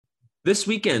This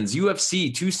weekend's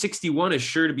UFC 261 is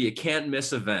sure to be a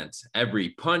can't-miss event. Every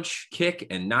punch, kick,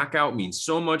 and knockout means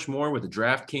so much more with the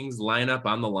DraftKings lineup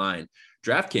on the line.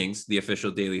 DraftKings, the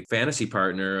official daily fantasy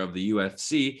partner of the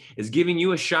UFC, is giving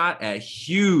you a shot at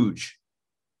huge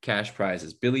cash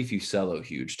prizes. Billy Fusello,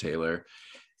 huge, Taylor.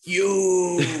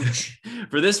 Huge.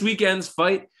 For this weekend's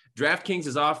fight, DraftKings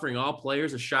is offering all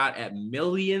players a shot at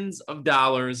millions of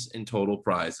dollars in total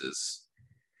prizes.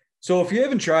 So if you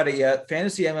haven't tried it yet,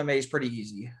 fantasy MMA is pretty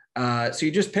easy. So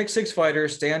you just pick 6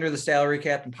 fighters, stay under the salary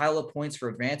cap, and pile up points for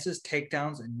advances,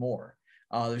 takedowns, and more.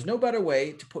 There's no better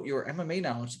way to put your MMA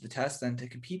knowledge to the test than to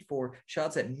compete for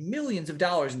shots at millions of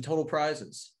dollars in total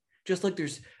prizes. Just like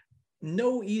there's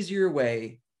no easier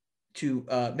way to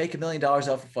make $1 million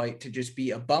off a fight to just be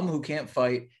a bum who can't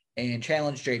fight and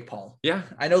challenge Jake Paul. Yeah.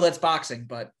 I know that's boxing,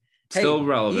 but still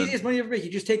relevant. Easiest money ever made. You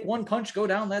just take one punch, go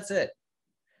down, that's it.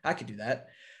 I could do that.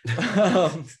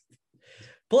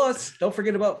 Plus, don't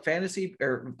forget about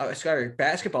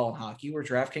basketball and hockey, where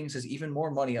DraftKings has even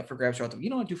more money up for grabs throughout them. You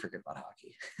know what? Do forget about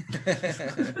hockey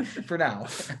for now.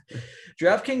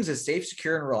 DraftKings is safe,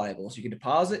 secure, and reliable, so you can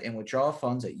deposit and withdraw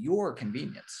funds at your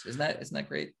convenience. Isn't that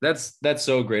great? That's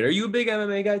so great. Are you a big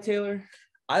MMA guy, Taylor?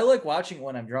 I like watching it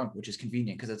when I'm drunk, which is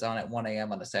convenient because it's on at 1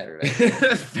 a.m. on a Saturday.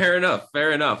 Fair enough.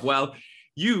 Well,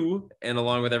 you, and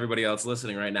along with everybody else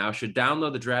listening right now, should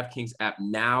download the DraftKings app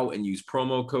now and use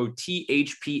promo code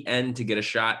THPN to get a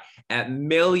shot at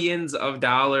millions of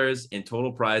dollars in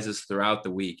total prizes throughout the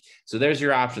week. So there's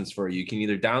your options for you. You can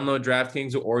either download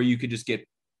DraftKings or you could just get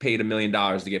paid $1 million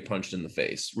to get punched in the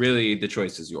face. Really, the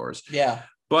choice is yours. Yeah.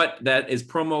 But that is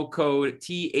promo code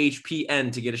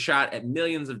THPN to get a shot at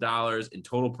millions of dollars in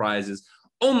total prizes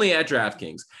only at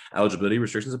DraftKings. Eligibility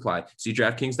restrictions apply. See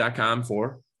DraftKings.com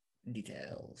for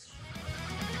details.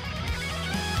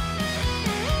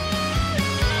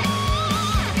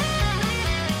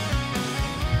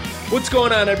 What's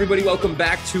going on, everybody? Welcome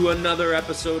back to another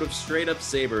episode of Straight Up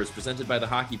Sabres, presented by the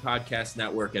Hockey Podcast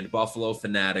Network and Buffalo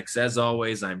Fanatics. As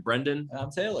always, I'm Brendan. And I'm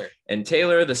Taylor. And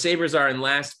Taylor, the Sabres are in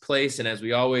last place, and as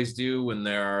we always do when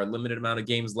there are a limited amount of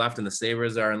games left and the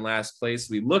Sabres are in last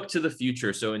place, we look to the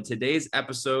future. So in today's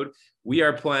episode, we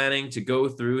are planning to go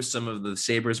through some of the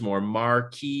Sabres' more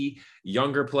marquee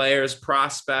younger players,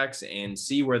 prospects, and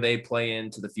see where they play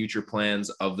into the future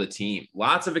plans of the team.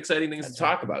 Lots of exciting things to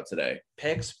talk about today.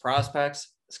 Picks, prospects,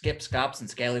 skip, scops, and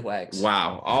scallywags.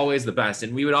 Wow, always the best.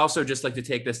 And we would also just like to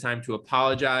take this time to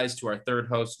apologize to our third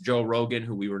host, Joe Rogan,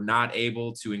 who we were not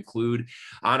able to include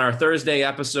on our Thursday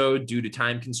episode due to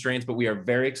time constraints, but we are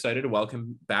very excited to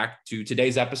welcome back to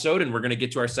today's episode. And we're going to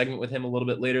get to our segment with him a little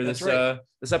bit later this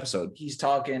episode. He's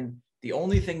talking the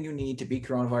only thing you need to beat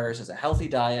coronavirus is a healthy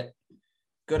diet,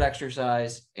 good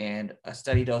exercise, and a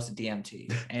steady dose of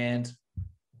DMT. And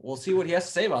we'll see what he has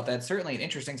to say about that. It's certainly an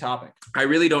interesting topic. I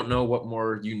really don't know what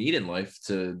more you need in life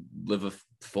to live a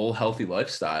full, healthy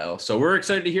lifestyle. So we're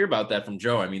excited to hear about that from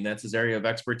Joe. I mean, that's his area of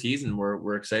expertise, and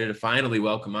we're excited to finally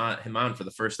welcome him on for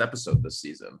the first episode this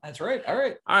season. That's right. All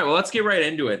right. Well, let's get right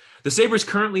into it. The Sabres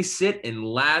currently sit in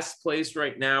last place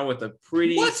right now with a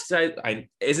pretty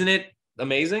isn't it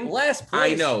amazing? Last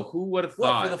place. I know. Who would have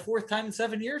thought? For the fourth time in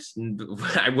 7 years?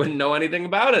 I wouldn't know anything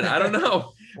about it. I don't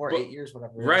know. Or 8 years,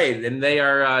 whatever. Right. And they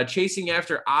are chasing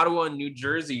after Ottawa and New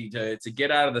Jersey to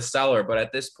get out of the cellar. But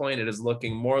at this point, it is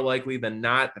looking more likely than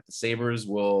not that the Sabres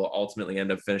will ultimately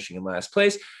end up finishing in last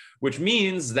place, which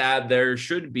means that there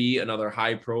should be another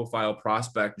high-profile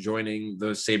prospect joining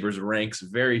the Sabres ranks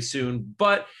very soon.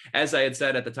 But as I had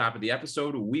said at the top of the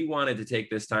episode, we wanted to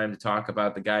take this time to talk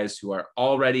about the guys who are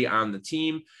already on the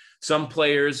team, some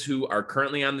players who are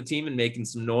currently on the team and making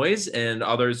some noise, and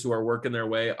others who are working their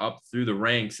way up through the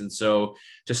ranks. And so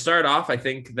to start off, I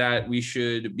think that we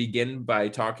should begin by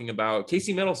talking about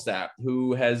Casey Mittelstadt,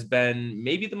 who has been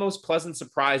maybe the most pleasant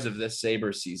surprise of this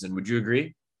Sabres season. Would you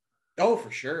agree? Oh,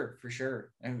 for sure.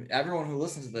 And everyone who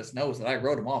listens to this knows that I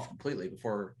wrote him off completely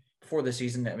before the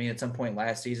season. I mean, at some point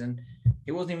last season,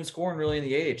 he wasn't even scoring really in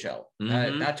the AHL,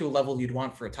 not to a level you'd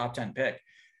want for a top 10 pick.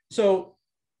 So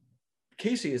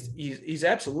Casey he's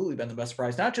absolutely been the best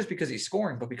surprise, not just because he's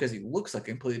scoring, but because he looks like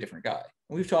a completely different guy.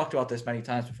 And we've talked about this many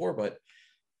times before, but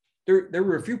there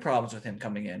were a few problems with him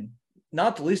coming in,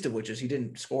 not the least of which is he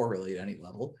didn't score really at any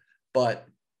level, but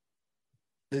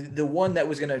the one that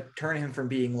was going to turn him from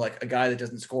being like a guy that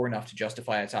doesn't score enough to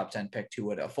justify a top 10 pick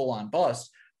to a full-on bust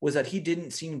was that he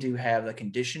didn't seem to have the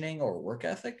conditioning or work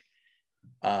ethic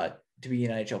to be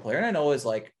an NHL player. And I know as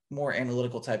like more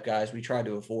analytical type guys, we try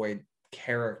to avoid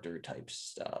character type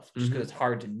stuff just because it's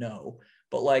hard to know.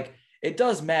 But like it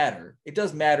does matter. It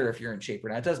does matter if you're in shape or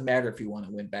not. It does matter if you want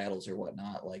to win battles or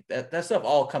whatnot. Like that stuff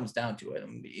all comes down to it. I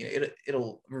mean,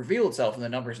 it'll reveal itself in the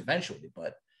numbers eventually,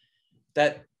 but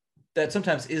that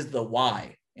sometimes is the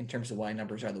why in terms of why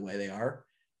numbers are the way they are.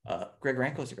 Greg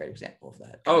Ranko is a great example of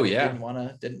that. Oh yeah.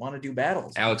 Didn't want to do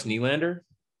battles. Alex Nylander.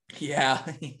 Yeah.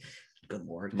 Good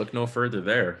Lord. Look no further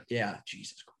there. Yeah.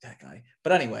 Jesus, that guy.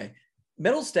 But anyway,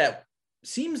 Mittelstadt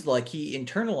seems like he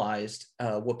internalized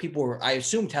what people were, I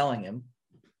assume, telling him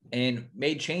and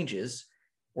made changes,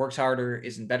 works harder,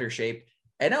 is in better shape.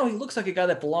 And now he looks like a guy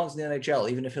that belongs in the NHL,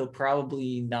 even if he'll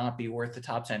probably not be worth the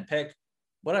top 10 pick.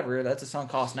 Whatever, that's a sunk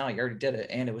cost now. You already did it,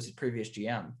 and it was his previous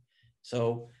GM.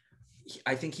 So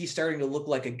I think he's starting to look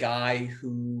like a guy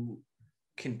who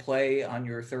can play on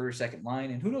your third or second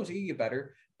line, and who knows, he can get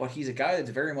better, but he's a guy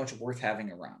that's very much worth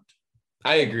having around.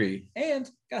 I agree. And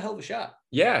got a hell of a shot.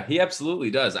 Yeah, he absolutely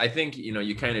does. I think,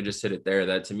 you kind of just hit it there,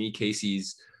 that to me,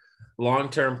 Casey's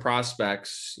long-term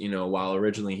prospects, while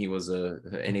originally he was an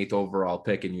 8th overall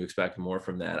pick and you expect more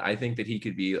from that, I think that he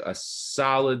could be a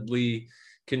solidly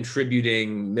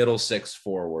contributing middle six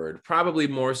forward, probably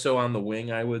more so on the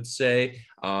wing, I would say.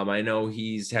 I know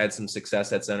he's had some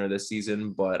success at center this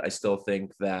season, but I still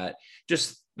think that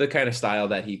just the kind of style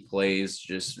that he plays,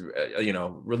 just,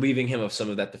 relieving him of some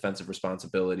of that defensive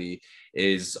responsibility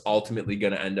is ultimately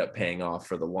going to end up paying off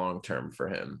for the long term for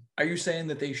him. Are you saying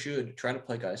that they should try to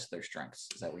play guys to their strengths?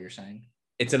 Is that what you're saying?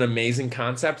 It's an amazing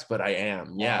concept, but I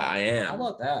am. Yeah, I am. How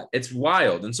about that? It's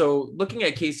wild. And so looking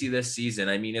at Casey this season,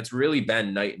 I mean, it's really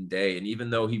been night and day. And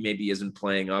even though he maybe isn't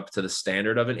playing up to the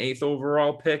standard of an 8th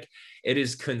overall pick, it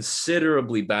is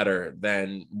considerably better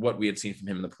than what we had seen from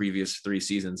him in the previous 3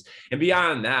 seasons. And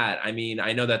beyond that, I mean,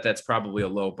 I know that that's probably a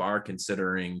low bar,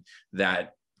 considering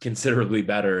that considerably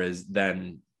better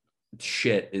than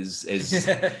shit is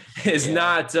yeah.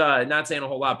 not saying a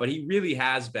whole lot, but he really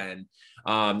has been.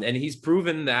 And he's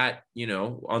proven that,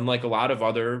 unlike a lot of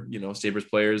other, Sabres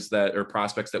players that or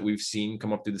prospects that we've seen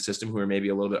come up through the system who are maybe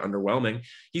a little bit underwhelming,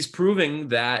 he's proving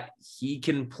that he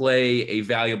can play a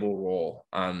valuable role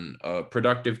on a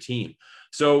productive team.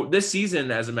 So this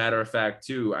season, as a matter of fact,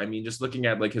 too, I mean, just looking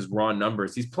at like his raw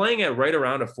numbers, he's playing at right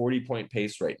around a 40-point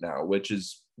pace right now, which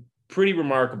is pretty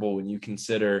remarkable when you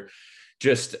consider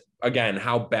just, again,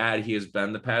 how bad he has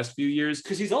been the past few years.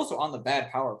 Because he's also on the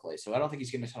bad power play, so I don't think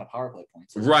he's getting a ton of power play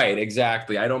points. Right,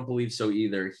 exactly. I don't believe so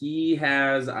either. He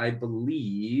has, I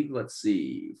believe,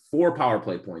 4 power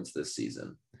play points this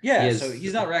season. Yeah, so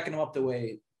he's not racking them up the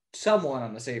way someone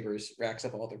on the Sabres racks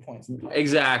up all their points.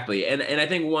 Exactly. And I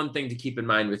think one thing to keep in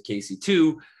mind with Casey,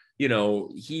 too,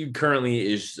 he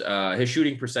currently is his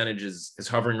shooting percentage is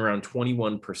hovering around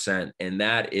 21%, and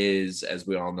that is, as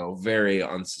we all know, very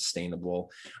unsustainable.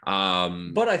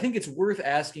 But I think it's worth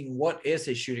asking, what is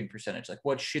his shooting percentage? Like,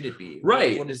 what should it be?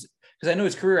 Right. What is, because I know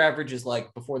his career average is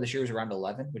before this year was around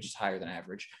 11, which is higher than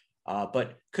average.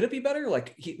 But could it be better?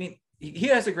 He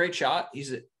has a great shot.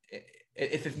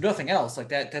 If nothing else,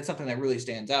 that's something that really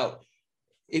stands out.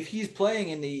 If he's playing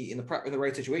in the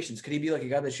right situations, could he be like a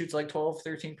guy that shoots 12,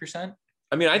 13%?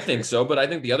 I mean, I think so, but I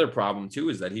think the other problem too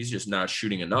is that he's just not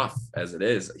shooting enough as it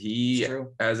is.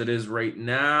 As it is right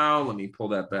now, let me pull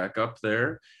that back up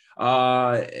there.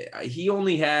 He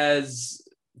only has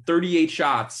 38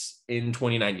 shots in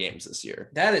 29 games this year.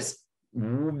 That is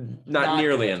not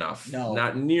nearly enough. No,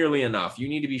 not nearly enough. You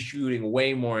need to be shooting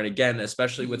way more. And again,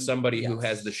 especially with somebody who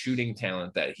has the shooting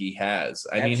talent that he has.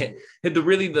 I mean,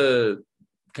 the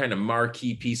kind of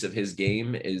marquee piece of his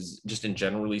game is just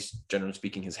generally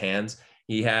speaking, his hands.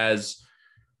 He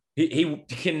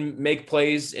can make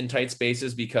plays in tight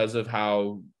spaces because of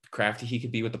how crafty he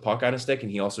could be with the puck on a stick. And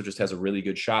he also just has a really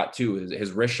good shot too.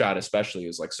 His wrist shot especially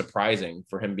is surprising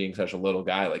for him being such a little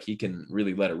guy. He can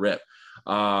really let it rip.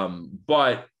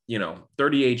 But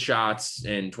 38 shots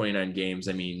in 29 games.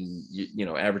 I mean,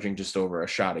 averaging just over a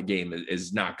shot a game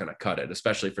is not going to cut it,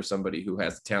 especially for somebody who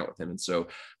has the talent with him. And so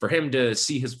for him to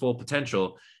see his full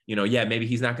potential, maybe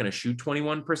he's not going to shoot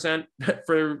 21%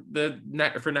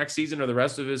 for next season or the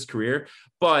rest of his career.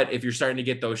 But if you're starting to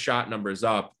get those shot numbers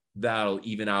up, that'll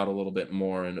even out a little bit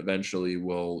more. And eventually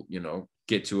we'll,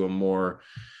 get to a more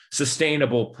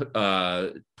sustainable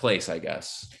place, I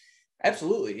guess.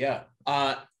 Absolutely. Yeah.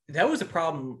 That was a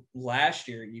problem last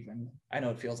year, even. I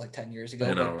know it feels like 10 years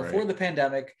ago, but before the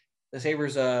pandemic, the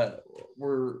Sabres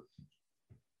were,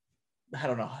 I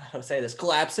don't know how to say this,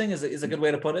 collapsing is a good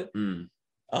way to put it.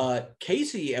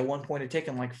 Casey at one point had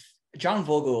taken John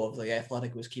Vogel of The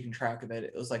Athletic was keeping track of it.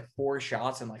 It was 4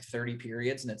 shots in 30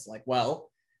 periods. And it's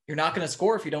well, you're not going to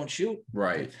score if you don't shoot.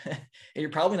 Right. And you're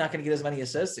probably not going to get as many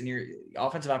assists, and your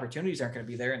offensive opportunities aren't going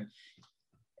to be there.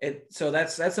 So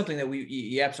that's something that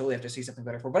you absolutely have to see something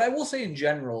better for. But I will say in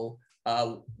general,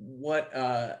 what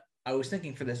I was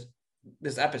thinking for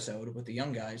this episode with the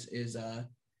young guys is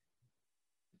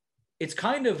it's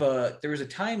kind of there was a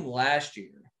time last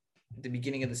year at the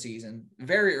beginning of the season,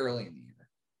 very early in the year,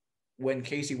 when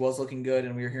Casey was looking good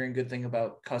and we were hearing good thing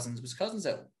about Cousins. Was Cousins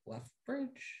at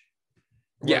Lethbridge?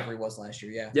 Wherever he was last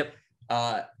year, yeah. Yep.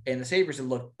 And the Sabres had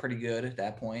looked pretty good at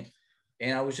that point.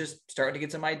 And I was just starting to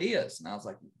get some ideas. And I was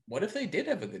like, what if they did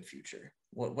have a good future?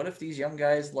 What if these young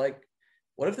guys, what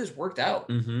if this worked out?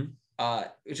 Mm-hmm.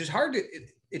 It's just hard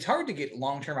it's hard to get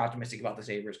long-term optimistic about the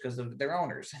Sabres because of their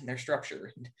owners and their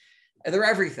structure. And they're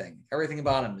everything. Everything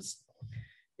about them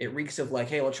it reeks of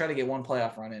hey, let's try to get one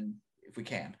playoff run in if we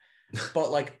can.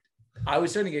 But I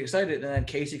was starting to get excited, and then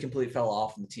Casey completely fell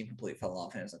off, and the team completely fell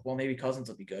off. And it's well, maybe Cousins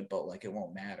will be good, but it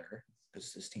won't matter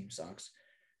because this team sucks.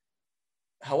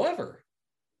 However,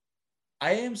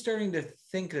 I am starting to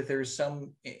think that there's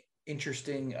some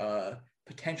interesting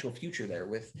potential future there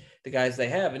with the guys they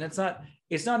have, and it's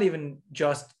not even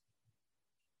just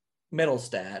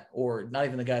Middlestat or not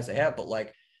even the guys they have, but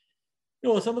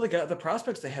some of the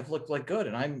prospects they have looked good,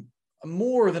 and I'm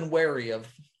more than wary of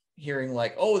hearing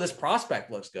oh, this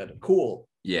prospect looks good, cool.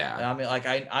 Yeah, and I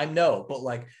mean I know,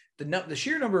 but the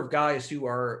sheer number of guys who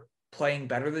are playing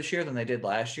better this year than they did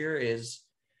last year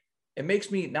it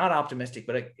makes me not optimistic,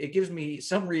 but it gives me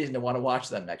some reason to want to watch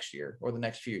them next year or the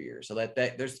next few years. So that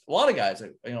there's a lot of guys,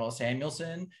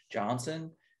 Samuelson,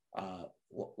 Johnson,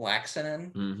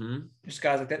 Laxonen, mm-hmm. just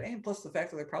guys like that. And plus the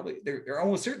fact that they're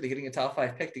almost certainly getting a top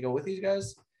 5 pick to go with these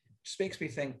guys just makes me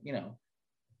think,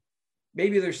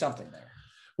 maybe there's something there.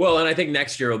 Well, and I think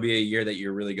next year will be a year that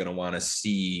you're really going to want to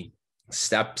see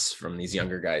steps from these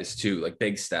younger guys too,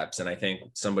 big steps. And I think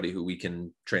somebody who we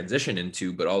can transition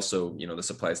into, but also, this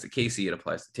applies to Casey, it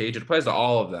applies to Tage, it applies to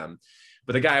all of them.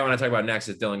 But the guy I want to talk about next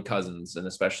is Dylan Cousins, and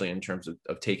especially in terms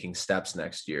of taking steps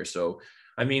next year. So,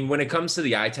 I mean, when it comes to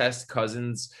the eye test,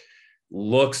 Cousins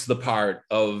looks the part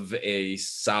of a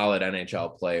solid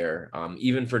NHL player,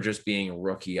 even for just being a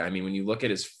rookie. I mean, when you look at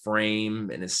his frame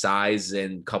and his size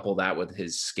and couple that with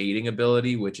his skating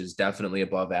ability, which is definitely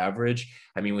above average.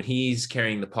 I mean, when he's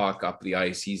carrying the puck up the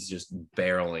ice, he's just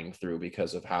barreling through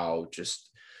because of how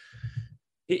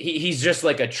he's just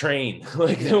like a train,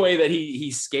 the way that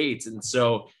he skates. And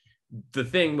so the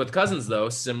thing with Cousins, though,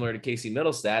 similar to Casey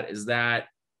Middlestat, is that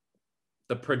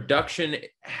the production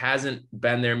hasn't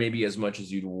been there maybe as much as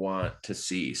you'd want to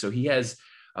see. So he has,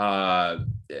 at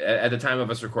the time of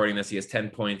us recording this, he has 10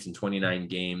 points in 29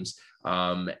 games.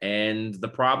 And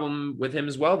the problem with him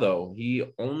as well, though, he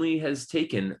only has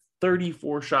taken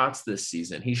 34 shots this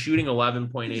season. He's shooting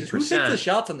 11.8%. Who takes the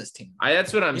shots on this team?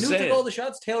 That's what I'm saying. Who took all the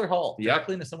shots? Taylor Hall. Yep.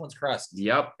 Directly into someone's crest.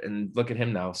 Yep. And look at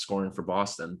him now scoring for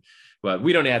Boston. But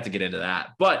we don't have to get into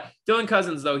that. But Dylan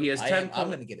Cousins, though, he has 10. I'm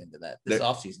going to get into that this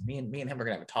offseason. Me and him are going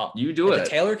to have a talk. You do At it. The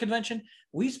Taylor convention,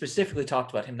 we specifically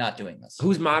talked about him not doing this.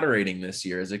 Who's moderating this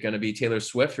year? Is it going to be Taylor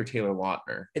Swift or Taylor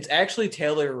Lautner? It's actually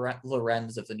Taylor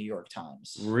Lorenz of the New York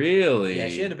Times. Really? Yeah,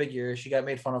 she had a big year. She got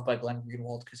made fun of by Glenn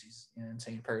Greenwald because he's an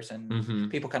insane person. Mm-hmm.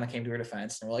 People kind of came to her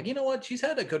defense and were like, you know what? She's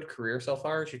had a good career so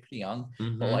far. She's pretty young.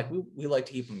 Mm-hmm. But we like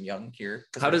to keep them young here.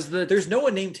 There's no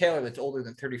one named Taylor that's older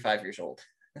than 35 years old.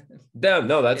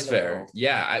 No, that's fair.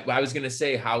 Yeah, I was gonna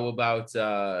say, how about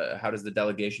how does the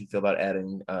delegation feel about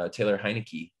adding Taylor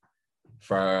Heineke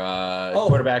for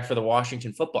quarterback for the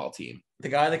Washington football team? The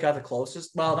guy that got the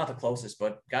closest, well, not the closest,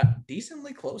 but got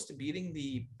decently close to beating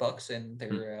the Bucks and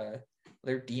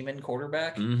their demon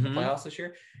quarterback in the playoffs this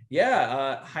year.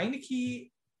 Yeah, Heineke.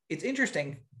 It's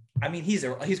interesting. I mean, he's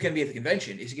going to be at the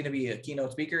convention. Is he going to be a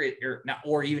keynote speaker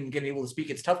or even going to be able to speak?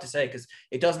 It's tough to say because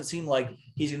it doesn't seem like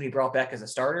he's going to be brought back as a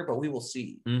starter, but we will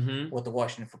see what the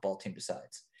Washington football team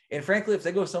decides. And frankly, if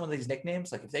they go with some of these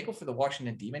nicknames, if they go for the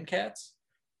Washington Demon Cats,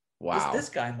 wow, this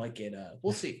guy might get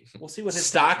we'll see. We'll see what his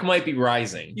stock might be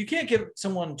rising. You can't give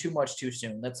someone too much too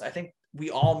soon. I think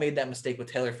we all made that mistake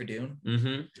with Taylor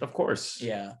Fedun. Of course.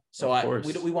 Yeah. So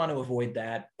we want to avoid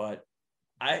that, but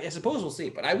I suppose we'll see,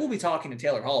 but I will be talking to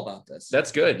Taylor Hall about this.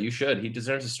 That's good. You should. He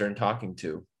deserves a stern talking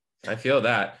to. I feel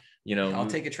that, I'll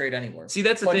take a trade anywhere. See,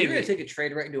 that's the thing. You're going to take a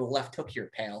trade right into a left hook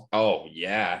here, pal. Oh,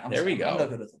 yeah. There we go. I'm not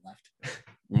good with the left.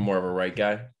 More of a right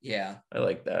guy. Yeah. I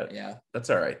like that. Yeah.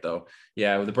 That's all right, though.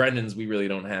 Yeah, with the Brendans, we really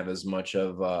don't have as much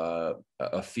of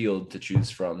a field to choose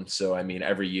from. So, I mean,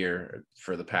 every year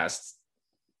for the past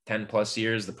 10 plus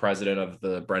years, the president of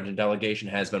the Brendan delegation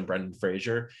has been Brendan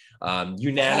Fraser.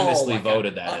 Unanimously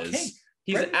voted that is.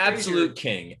 He's Brendan an absolute Fraser,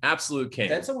 king. Absolute king.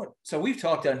 That's someone. So we've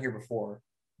talked down here before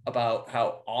about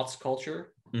how aughts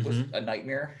culture was a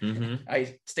nightmare. Mm-hmm.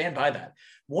 I stand by that.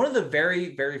 One of the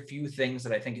very, very few things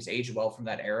that I think has aged well from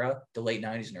that era, the late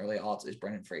 90s and early aughts, is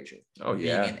Brendan Fraser. Oh,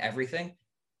 yeah. Being in everything.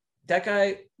 That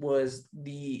guy was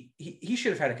he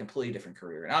should have had a completely different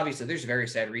career. And obviously there's very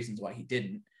sad reasons why he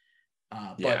didn't.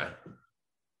 But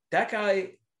that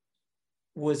guy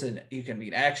he can be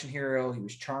an action hero. He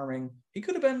was charming. He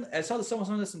could have been, I saw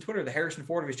someone on this on Twitter, the Harrison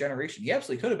Ford of his generation. He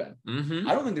absolutely could have been. Mm-hmm.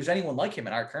 I don't think there's anyone like him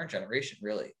in our current generation,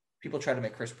 really. People try to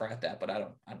make Chris Pratt that, but I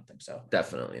don't think so.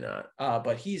 Definitely not.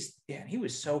 But he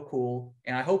was so cool.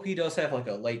 And I hope he does have like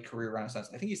a late career renaissance.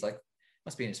 I think he's like,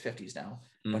 must be in his 50s now,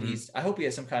 but I hope he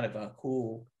has some kind of a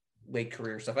cool late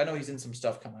career stuff. I know he's in some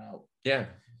stuff coming out. Yeah.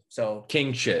 So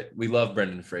king shit. We love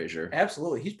Brendan Fraser.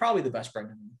 Absolutely. He's probably the best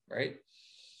Brendan, right?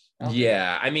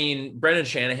 Yeah, I mean, Brendan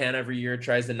Shanahan every year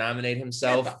tries to nominate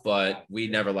himself, but we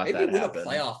never let that happen.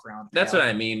 Playoff round. That's what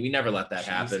I mean. We never let that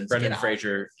happen. Brendan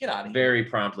Fraser very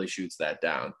promptly shoots that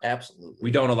down. Absolutely.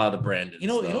 We don't allow the Brandons. You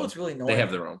know what's really annoying? They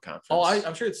have their own conference. Oh,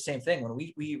 I'm sure it's the same thing. When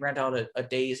we rent out a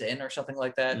Days Inn or something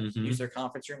like that, use their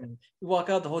conference room, and we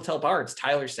walk out the hotel bar, it's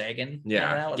Tyler Sagan.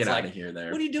 Yeah, get out of here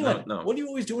there. What are you doing? No. What are you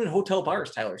always doing in hotel bars,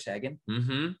 Tyler Sagan?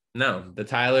 No, the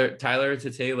Tyler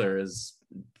to Taylor is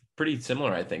pretty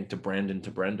similar, I think, to Brandon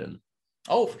to Brendan.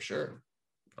 Oh, for sure.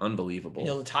 Unbelievable.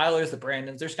 The Tylers, the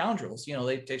Brandons, they're scoundrels.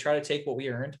 They try to take what we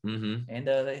earned, and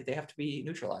they have to be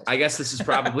neutralized. I guess this is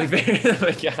probably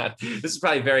this is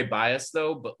probably very biased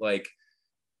though, but like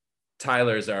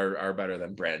Tylers are better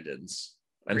than Brandons.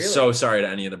 I'm so sorry to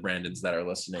any of the Brandons that are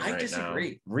listening right now. I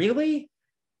disagree. Really?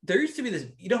 There used to be this,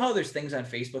 how there's things on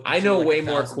Facebook. I know way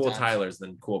more cool Tylers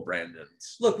than cool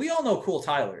Brandons. Look, we all know cool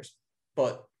Tylers,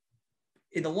 but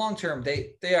in the long term,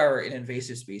 they are an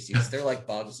invasive species. They're like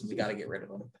bugs, and we got to get rid of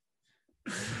them.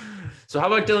 So how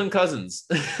about Dylan Cousins?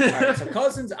 All right, so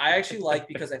Cousins, I actually like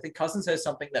because I think Cousins has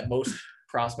something that most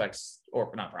prospects,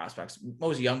 or not prospects,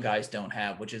 most young guys don't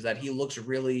have, which is that he looks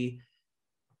really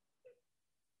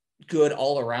good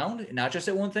all around, and not just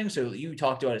at one thing. So you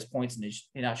talked about his points and he's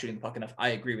not shooting the puck enough. I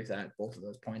agree with that, both of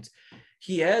those points.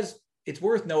 It's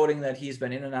worth noting that he's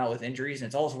been in and out with injuries, and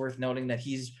it's also worth noting that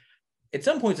he's at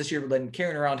some points this year been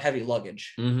carrying around heavy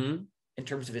luggage in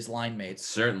terms of his line mates.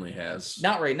 Certainly has.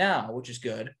 Not right now, which is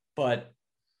good, but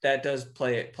that does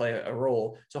play a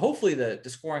role. So hopefully the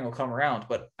scoring will come around.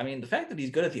 But I mean, the fact that he's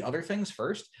good at the other things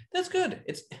first, that's good.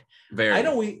 It's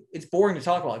boring to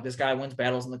talk about. Like, this guy wins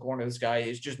battles in the corner. This guy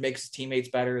just makes his teammates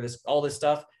better. All this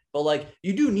stuff. But like,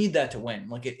 you do need that to win.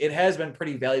 Like it has been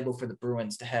pretty valuable for the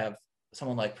Bruins to have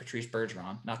someone like Patrice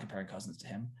Bergeron, not comparing Cousins to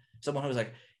him. Someone who's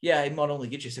like, yeah, he might only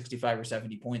get you 65 or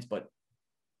 70 points, but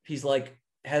he's like,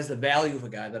 has the value of a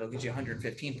guy that'll get you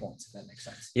 115 points, if that makes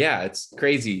sense. Yeah, it's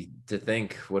crazy to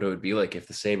think what it would be like if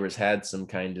the Sabres had some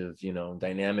kind of,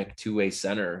 dynamic two-way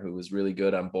center who was really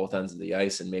good on both ends of the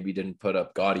ice and maybe didn't put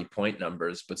up gaudy point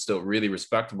numbers, but still really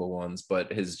respectable ones.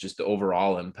 But his just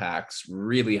overall impacts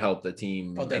really helped the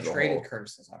team. But they traded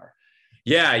Curtis Lazar.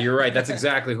 Yeah, you're right. That's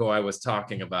exactly who I was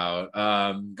talking about.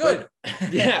 Good.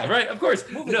 Yeah, right. Of course.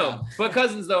 But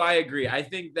Cousins, though, I agree. I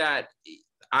think that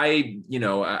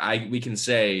we can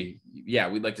say, yeah,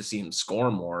 we'd like to see him score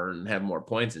more and have more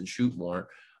points and shoot more.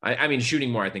 I mean,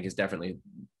 shooting more, I think, is definitely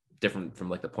different from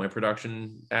like the point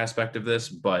production aspect of this,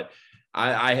 but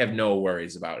I have no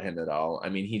worries about him at all. I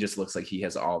mean, he just looks like he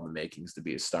has all the makings to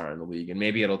be a star in the league, and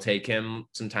maybe it'll take him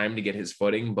some time to get his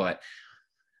footing, but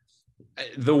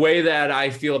the way that I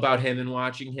feel about him and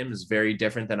watching him is very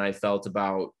different than I felt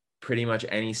about pretty much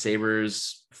any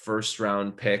Sabres first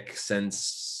round pick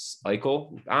since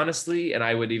Eichel, honestly. And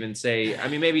I would even say, I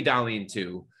mean, maybe Dahlin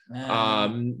too.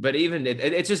 But even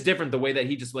it's just different the way that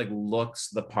he just like looks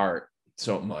the part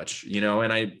so much,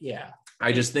 and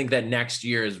I just think that next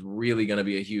year is really going to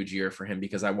be a huge year for him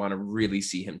because I want to really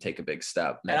see him take a big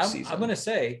step next season. I'm going to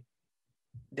say,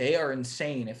 they are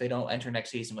insane if they don't enter next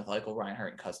season with Eichel,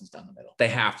 Reinhart, and Cousins down the middle. They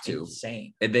have to.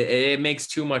 Insane. It makes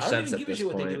too much sense. I don't even give a shit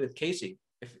what they do with Casey.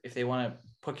 If they want to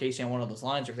put Casey on one of those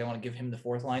lines, or if they want to give him the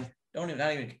fourth line,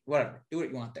 whatever. Do what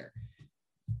you want there.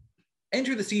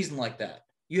 Enter the season like that.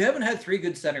 You haven't had three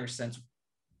good centers since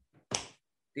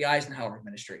the Eisenhower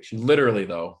administration. Literally,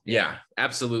 though. Yeah,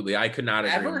 absolutely. I could not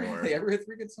agree more. They ever had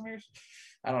three good centers?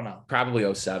 I don't know. Probably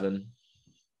 2007.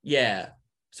 Yeah.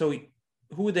 So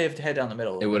who would they have had down the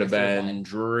middle? It would have been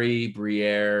Drury,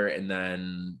 Briere, and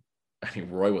then,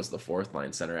 Roy was the fourth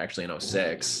line center actually in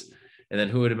 2006. And then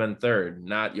who would have been third?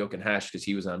 Not Jochen Hesch, because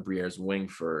he was on Briere's wing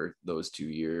for those 2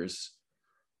 years.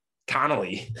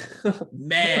 Connolly.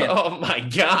 Man. Oh, my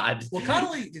God. Well,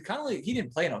 Connolly, he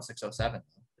didn't play in 06-07.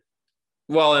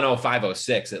 Well, in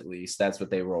 05-06, at least. That's what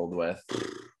they rolled with.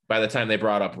 By the time they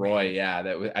brought up Roy,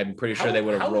 yeah, I'm pretty sure they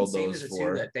would have rolled those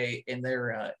four. That they in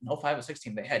their 05 and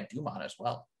 16 they had Dumont as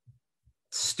well.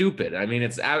 Stupid. I mean,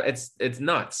 it's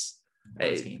nuts.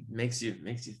 It makes you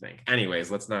think. Anyways,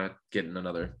 let's not get in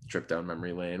another trip down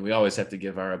memory lane. We always have to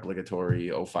give our obligatory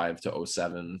 05 to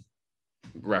 07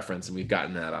 reference, and we've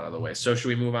gotten that out of the way. So should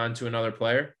we move on to another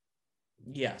player?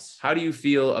 Yes. How do you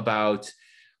feel about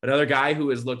another guy who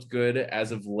has looked good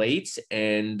as of late,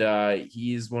 and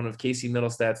he's one of Casey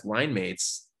Middlestat's line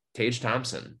mates, Tage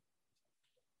Thompson?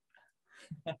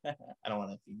 I don't want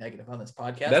to be negative on this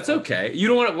podcast. That's okay. You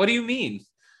don't want to, what do you mean?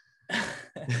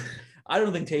 I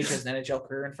don't think Tage has an NHL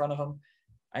career in front of him.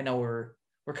 I know we're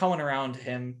coming around to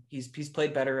him. He's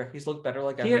played better. He's looked better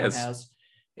like everyone has.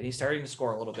 And he's starting to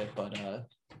score a little bit, but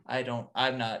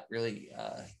I'm not really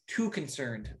too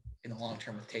concerned in the long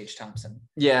term with Tage Thompson.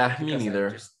 Yeah, me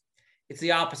neither. It's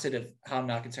the opposite of how I'm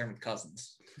not concerned with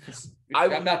Cousins.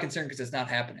 I'm not concerned because it's not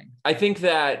happening. I think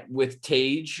that with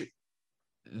Tage,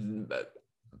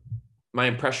 my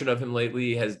impression of him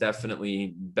lately has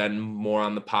definitely been more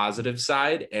on the positive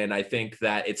side. And I think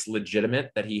that it's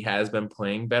legitimate that he has been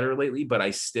playing better lately, but I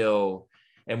still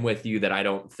am with you that I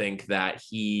don't think that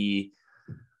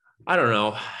I don't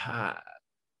know.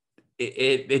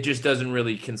 It just doesn't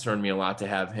really concern me a lot to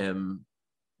have him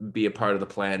be a part of the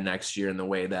plan next year in the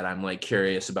way that I'm like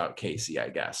curious about Casey, I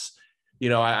guess.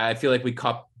 I feel like we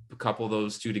couple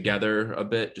those two together a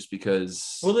bit just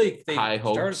because they high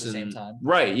hopes at the same time.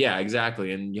 Right. Yeah,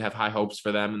 exactly. And you have high hopes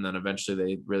for them. And then eventually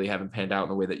they really haven't panned out in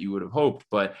the way that you would have hoped.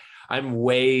 But I'm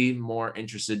way more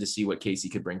interested to see what Casey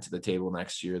could bring to the table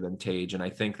next year than Tage. And I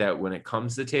think that when it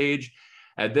comes to Tage,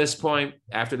 at this point,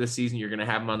 after the season, you're going to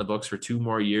have him on the books for 2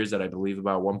 more years at, I believe,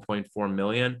 about $1.4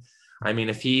 million. I mean,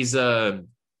 if he's a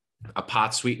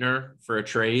pot sweetener for a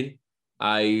trade,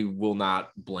 I will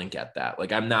not blink at that.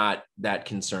 Like, I'm not that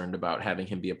concerned about having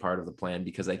him be a part of the plan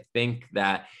because I think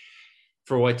that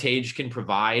for what Tage can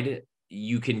provide,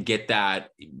 you can get that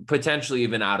potentially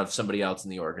even out of somebody else in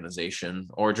the organization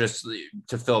or just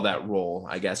to fill that role,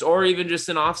 I guess, or even just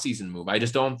an offseason move. I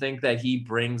just don't think that he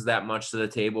brings that much to the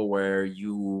table where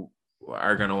you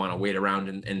are going to want to wait around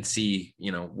and see,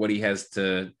 what he has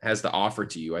to offer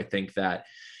to you. I think that,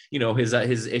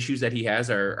 his issues that he has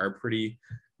are pretty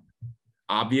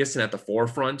obvious and at the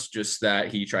forefront, just that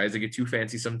he tries to get too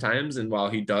fancy sometimes. And while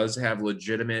he does have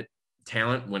legitimate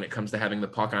talent when it comes to having the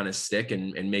puck on his stick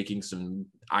and making some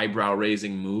eyebrow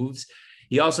raising moves,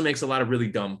 he also makes a lot of really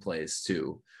dumb plays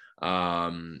too.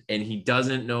 And he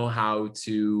doesn't know how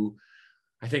to,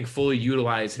 I think, fully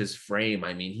utilize his frame.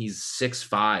 I mean, he's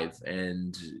 6'5"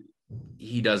 and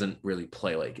he doesn't really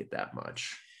play like it that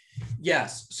much.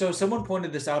 Yes. So someone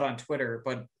pointed this out on Twitter,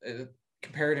 but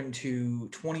compared him to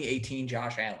 2018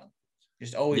 Josh Allen.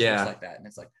 Just always looks like that. And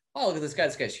it's like, oh, look at this guy.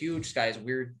 This guy's huge. This guy has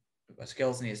weird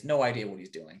skills and he has no idea what he's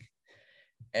doing.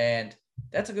 And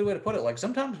that's a good way to put it. Like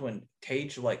sometimes when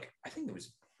Tage, I think it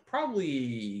was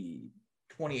probably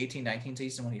 2018-19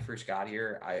 season when he first got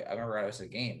here, I remember I was at a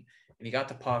game and he got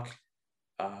the puck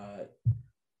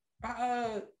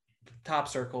top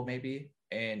circle maybe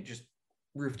and just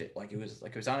roofed it. Like it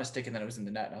was on his stick and then it was in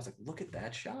the net. And I was like, look at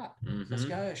that shot. Mm-hmm. This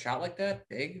guy, a shot like that,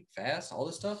 big, fast, all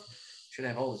this stuff, should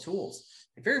have all the tools.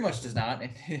 It very much does not.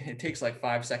 And it takes like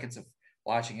 5 seconds of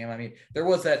watching him. I mean, there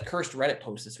was that cursed Reddit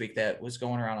post this week that was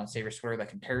going around on Sabres Twitter that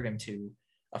compared him to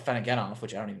a Fenegenov,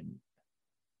 which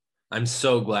I'm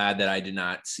so glad that I did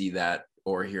not see that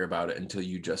or hear about it until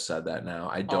you just said that now.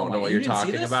 I don't know what you're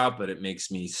talking about, but it makes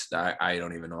me, I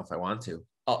don't even know if I want to.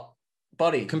 Oh,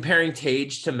 buddy. Comparing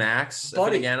Tage to Max.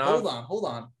 Buddy, hold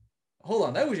on.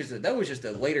 That was just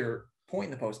a later point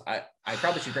in the post. I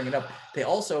probably should bring it up. They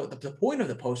also, the point of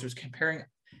the post was comparing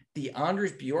the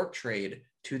Anders Bjork trade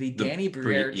to the Danny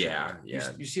Briere trade. Yeah.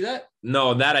 You see that?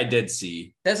 No, that I did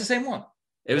see. That's the same one.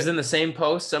 It was in the same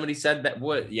post. Somebody said that.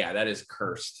 That is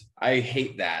cursed. I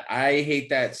hate that. I hate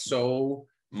that so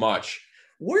much.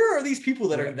 Where are these people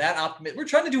that are that optimistic? We're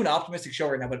trying to do an optimistic show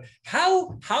right now, but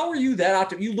how are you that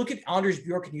optimistic? You look at Anders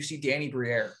Bjork and you see Danny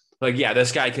Briere. Like, yeah,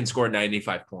 this guy can score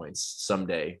 95 points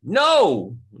someday.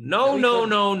 No. I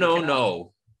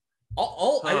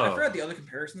forgot the other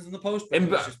comparisons in the post, but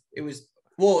it was.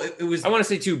 I want to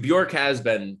say too, Bjork has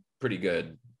been pretty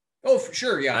good. Oh, for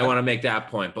sure, yeah. I want to make that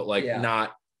point, but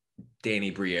not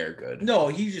Danny Briere good. No,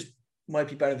 he just might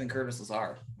be better than Curtis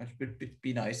Lazar, which would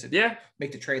be nice and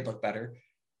make the trade look better.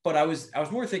 But I was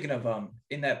more thinking of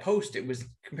in that post, it was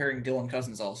comparing Dylan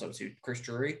Cousins also to Chris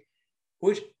Drury,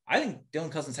 which I think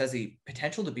Dylan Cousins has the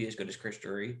potential to be as good as Chris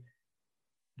Drury.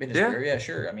 In his career, yeah,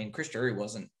 sure. I mean, Chris Drury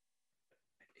wasn't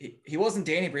he wasn't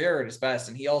Danny Briere at his best,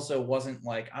 and he also wasn't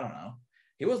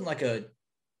he wasn't like a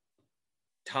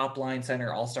top line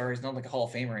center all-star. He's not like a Hall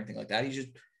of Famer or anything like that. He's just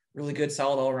really good,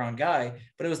 solid all-around guy.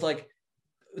 But it was like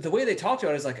the way they talked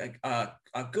about it is like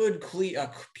a good,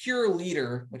 a pure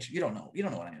leader, which you don't know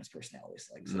what I mean his personality is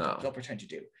like. So no. don't pretend you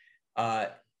do.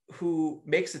 Who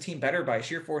makes the team better by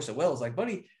sheer force of will. Is like,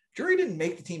 buddy, Drury didn't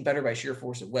make the team better by sheer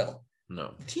force of will.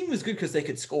 No. The team was good because they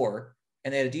could score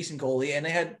and they had a decent goalie and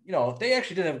they had, they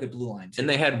actually did have a good blue line too. And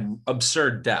they had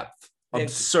absurd depth.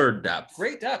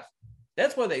 Great depth.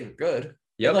 That's why they were good.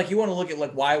 Yeah. Like you want to look at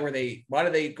like why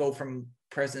did they go from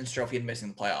President's Trophy and missing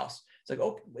the playoffs? It's like,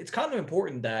 oh, it's kind of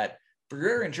important that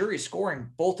Briere and Drury scoring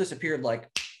both disappeared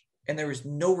and there was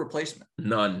no replacement.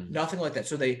 Nothing like that.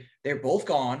 So they're both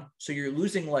gone. So you're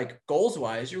losing like goals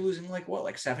wise, you're losing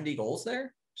like 70 goals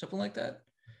there, something like that.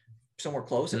 Somewhere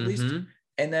close at least.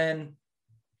 And then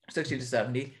 60 to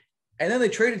 70. And then they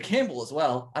traded Campbell as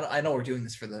well. I know we're doing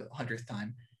this for the 100th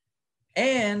time.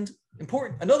 And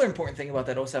another important thing about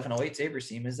that 07-08 Sabres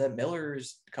team is that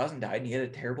Miller's cousin died and he had a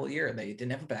terrible year and they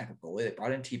didn't have a backup goalie. They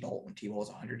brought in T-Bolt when T-Bolt was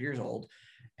 100 years old.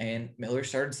 And Miller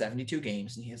started 72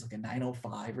 games and he has like a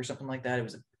 905 or something like that. It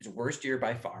was his worst year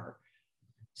by far.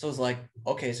 So it's like,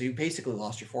 okay, so you basically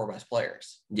lost your 4 best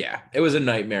players. Yeah, it was a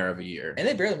nightmare of a year. And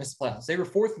they barely missed the playoffs. They were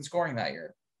 4th in scoring that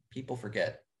year. People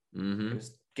forget. It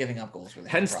was giving up goals.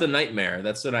 Hence the nightmare.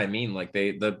 That's what I mean. Like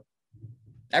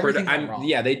everything went wrong.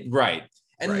 Yeah, right.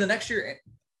 And then the next year,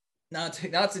 not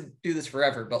to do this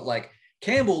forever, but like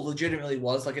Campbell legitimately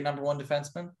was like a number 1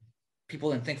 defenseman.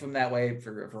 People didn't think of him that way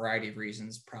for a variety of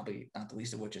reasons, probably not the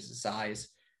least of which is his size.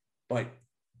 But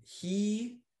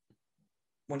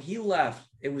when he left,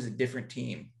 it was a different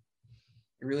team.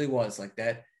 It really was like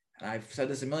that. And I've said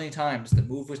this a million times. The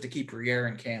move was to keep Briere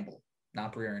and Campbell,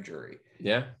 not Briere and Drury.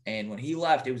 Yeah. And when he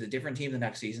left, it was a different team the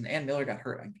next season. And Miller got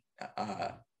hurt.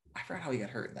 I forgot how he got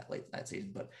hurt in that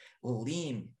season, but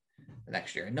Lalime the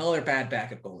next year. Another bad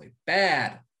backup goalie.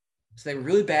 Bad. So they were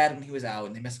really bad when he was out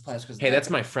and they missed the playoffs because that's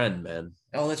my friend, man.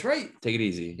 Oh, that's right. Take it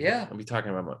easy. Yeah. I'll be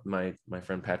talking about my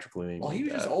friend Patrick Lalime. Well, he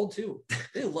was just old too.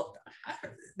 He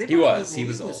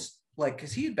was old. Like,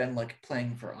 because he had been like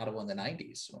playing for Ottawa in the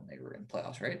 90s when they were in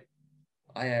playoffs, right?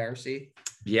 IIRC.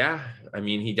 Yeah. I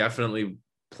mean, he definitely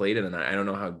played in the night. I don't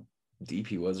know how deep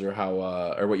he was or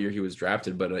how or what year he was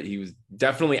drafted, but he was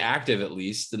definitely active at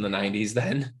least in the 90s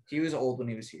then. He was old when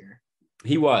he was here.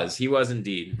 He was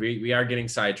indeed. We are getting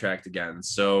sidetracked again.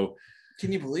 So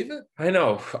can you believe it? I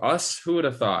know. Us, who would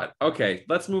have thought? Okay,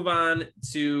 let's move on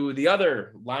to the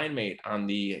other line mate on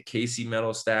the Casey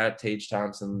Mittelstadt, Tage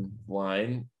Thompson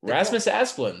line, Rasmus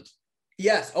Asplund.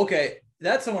 Yes. Okay.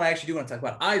 That's someone I actually do want to talk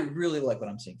about. I really like what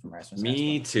I'm seeing from Rasmus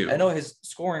Me Asplund. too. I know his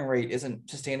scoring rate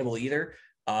isn't sustainable either,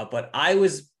 but I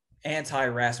was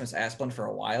anti-Rasmus Asplund for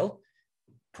a while,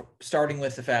 starting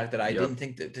with the fact that I didn't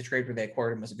think that the trade where they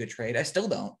acquired him was a good trade. I still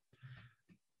don't.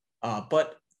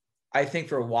 But I think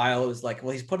for a while it was like,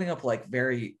 well, he's putting up like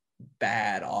very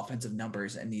bad offensive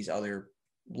numbers in these other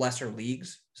lesser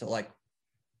leagues. So like,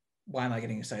 why am I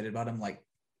getting excited about him? Like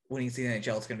when he's in the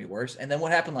NHL, it's going to be worse. And then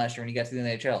what happened last year when he got to the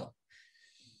NHL?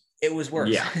 It was worse.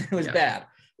 Yeah. It was bad.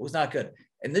 It was not good.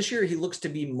 And this year he looks to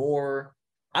be more,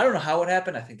 I don't know how it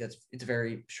happened. I think it's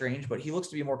very strange, but he looks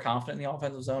to be more confident in the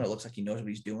offensive zone. It looks like he knows what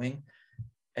he's doing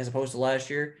as opposed to last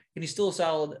year. And he's still a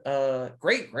solid,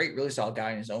 great, really solid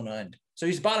guy in his own end. So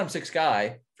he's bottom 6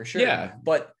 guy for sure. Yeah.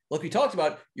 But like we talked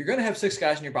about, you're going to have 6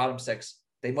 guys in your bottom 6.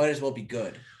 They might as well be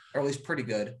good, or at least pretty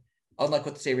good. Unlike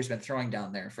what the Sabres have been throwing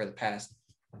down there for the past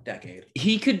decade.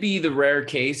 He could be the rare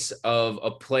case of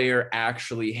a player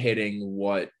actually hitting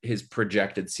what his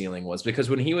projected ceiling was, because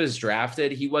when he was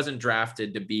drafted, he wasn't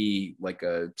drafted to be like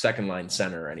a second line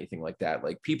center or anything like that.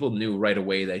 Like people knew right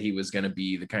away that he was going to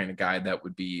be the kind of guy that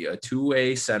would be a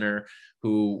 2-way center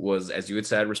who was, as you had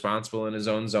said, responsible in his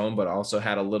own zone, but also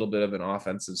had a little bit of an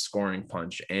offensive scoring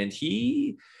punch. And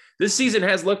this season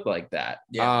has looked like that.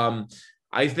 Yeah.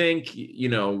 I think,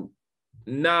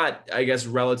 not, I guess,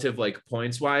 relative like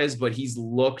points wise, but he's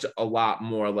looked a lot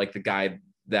more like the guy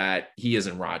that he is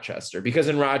in Rochester, because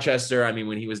in Rochester, I mean,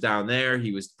 when he was down there,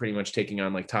 he was pretty much taking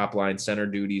on like top line center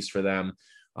duties for them.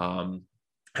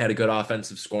 Had a good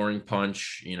offensive scoring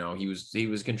punch. He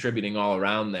was contributing all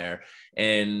around there.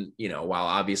 And, while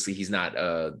obviously he's not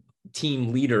a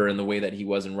team leader in the way that he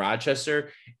was in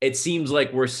Rochester, it seems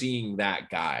like we're seeing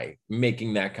that guy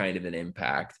making that kind of an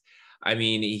impact. I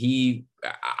mean,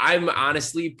 I'm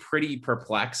honestly pretty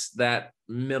perplexed that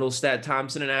Mittelstadt,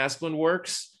 Thompson, and Asplund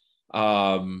works.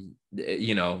 I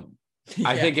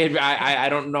think I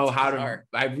don't know how to,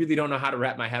 I really don't know how to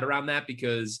wrap my head around that,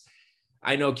 because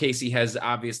I know Casey has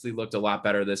obviously looked a lot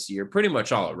better this year, pretty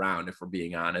much all around, if we're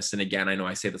being honest. And again, I know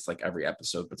I say this like every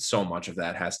episode, but so much of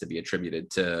that has to be attributed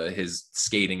to his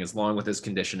skating, as long with his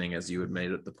conditioning, as you had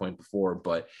made the point before.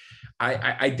 But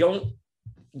I don't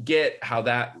get how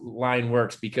that line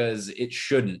works, because it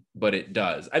shouldn't, but it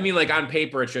does. I mean, like on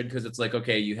paper it should, because it's like,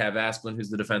 okay, you have Asplund, who's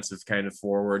the defensive kind of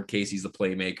forward, Casey's the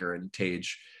playmaker, and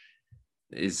Tage,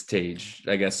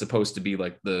 I guess, supposed to be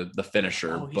like the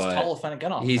finisher. Oh, he's but tall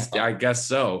Afinogenov. He's, I guess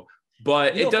so,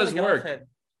 but it does work. Had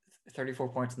 34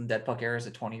 points in the dead puck era as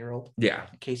a 20-year-old. Yeah.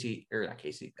 Casey, or not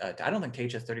Casey. I don't think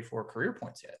Tage has 34 career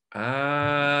points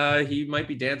yet. He might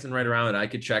be dancing right around it. I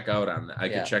could check out on that. I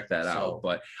could check that out.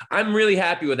 But I'm really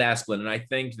happy with Asplund, and I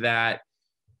think that,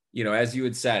 you know, as you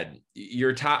had said,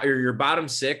 your top or your bottom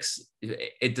six,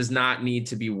 it does not need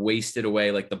to be wasted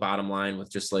away like the bottom line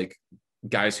with just like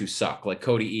guys who suck, like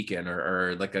Cody Eakin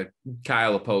or like a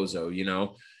Kyle Opozo. You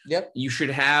know, you should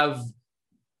have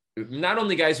not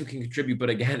only guys who can contribute, but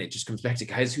again, it just comes back to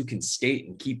guys who can skate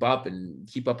and keep up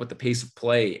with the pace of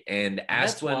play. And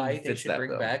that's why they should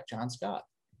bring back John Scott.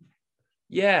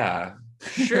 Yeah,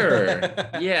 sure.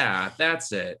 Yeah,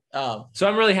 that's it. So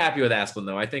I'm really happy with Asplund,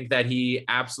 though. I think that he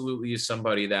absolutely is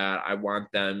somebody that I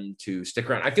want them to stick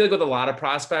around. I feel like with a lot of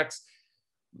prospects,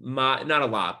 not a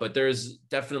lot, but there's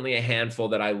definitely a handful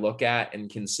that I look at and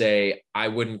can say I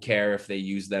wouldn't care if they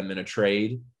use them in a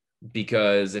trade,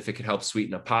 because if it could help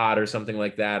sweeten a pot or something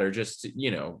like that, or just,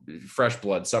 you know, fresh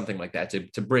blood, something like that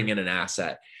to bring in an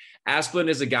asset. Asplund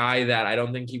is a guy that I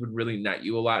don't think he would really net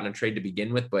you a lot in a trade to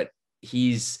begin with, but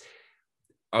he's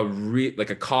like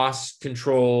a cost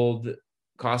controlled,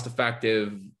 cost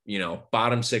effective, you know,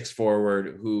 bottom six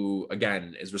forward who,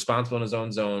 again, is responsible in his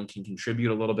own zone, can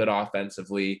contribute a little bit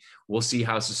offensively. We'll see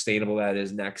how sustainable that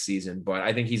is next season, but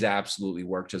I think he's absolutely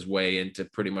worked his way into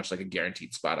pretty much like a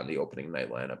guaranteed spot on the opening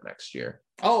night lineup next year.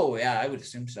 Oh yeah, I would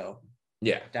assume so.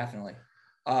 Yeah, definitely.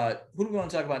 Who do we want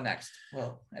to talk about next?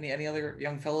 Well, any other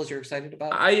young fellows you're excited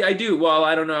about? I do. Well,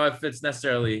 I don't know if it's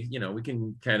necessarily, you know, we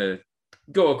can kind of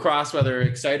go across whether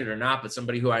excited or not, but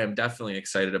somebody who I am definitely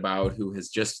excited about, who has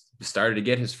just started to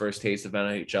get his first taste of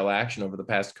NHL action over the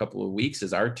past couple of weeks,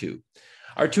 is Arttu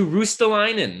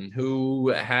Ruotsalainen,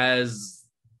 who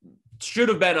should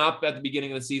have been up at the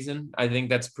beginning of the season. I think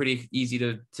that's pretty easy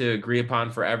to agree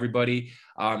upon for everybody.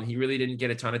 He really didn't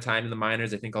get a ton of time in the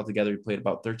minors. I think altogether he played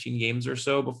about 13 games or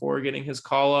so before getting his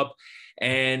call up.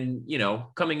 And, you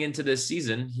know, coming into this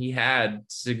season, he had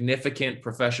significant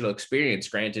professional experience.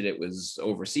 Granted, it was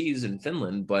overseas in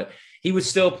Finland, but he was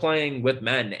still playing with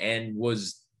men and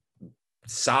was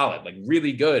solid, like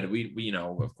really good. We you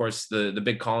know, of course, the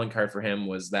big calling card for him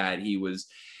was that he was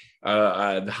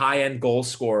the high-end goal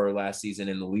scorer last season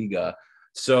in the Liga.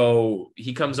 So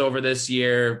he comes over this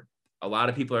year. A lot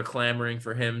of people are clamoring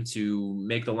for him to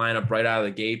make the lineup right out of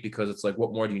the gate, because it's like,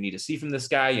 what more do you need to see from this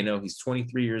guy? You know, he's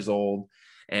 23 years old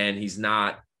and he's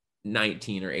not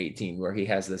 19 or 18 where he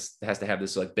has to have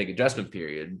this like big adjustment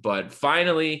period. But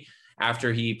finally,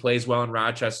 after he plays well in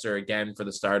Rochester again for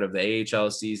the start of the AHL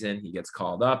season, he gets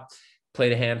called up,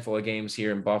 played a handful of games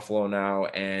here in Buffalo now,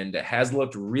 and has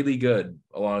looked really good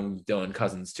along Dylan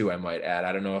Cozens too, I might add.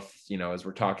 I don't know if, you know, as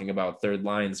we're talking about third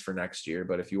lines for next year,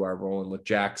 but if you are rolling with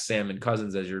Jack, Sam, and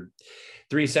Cozens as your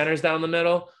three centers down the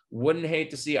middle, wouldn't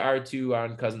hate to see Arttu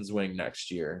on Cozens' wing next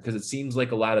year, because it seems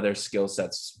like a lot of their skill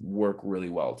sets work really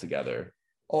well together.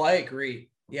 Oh, I agree.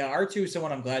 Yeah, Arttu is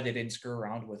someone I'm glad they didn't screw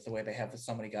around with the way they have with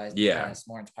so many guys. Yeah.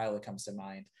 Lawrence Pilot comes to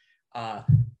mind.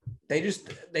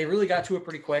 They really got to it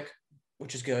pretty quick,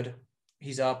 which is good.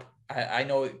 He's up. I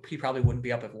know he probably wouldn't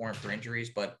be up if it weren't for injuries,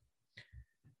 but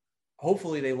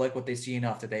hopefully they like what they see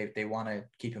enough that they want to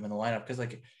keep him in the lineup. Because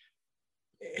like,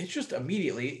 it's just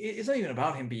immediately, it's not even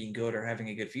about him being good or having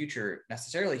a good future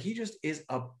necessarily. He just is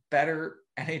a better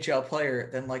NHL player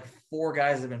than like four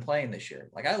guys that have been playing this year.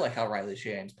 Like, I like how Riley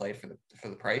Shane's played for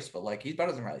the price, but like, he's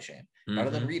better than Riley Shane, better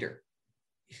than Reeder.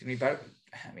 He's gonna be better.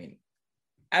 I mean,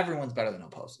 everyone's better than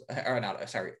Oposo, or not.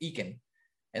 Sorry, Eakin.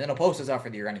 And then Oposo's out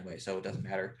for the year anyway, so it doesn't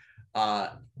matter.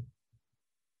 But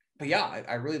yeah,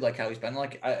 I really like how he's been.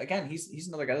 Like, again, he's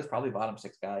another guy that's probably bottom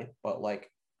six guy, but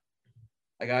like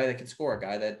a guy that can score, a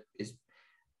guy that is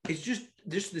just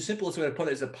the simplest way to put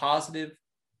it is a positive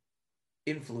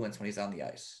influence when he's on the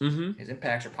ice. Mm-hmm. His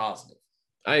impacts are positive.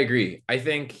 I agree. I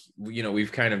think, you know,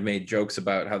 we've kind of made jokes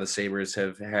about how the Sabres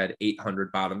have had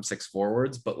 800 bottom six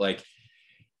forwards, but like,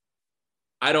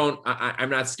 I'm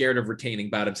not scared of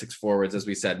retaining bottom six forwards, as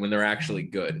we said, when they're actually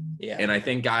good. Yeah. And I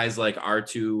think guys like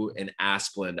Arttu and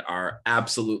Asplund are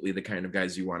absolutely the kind of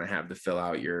guys you want to have to fill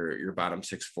out your bottom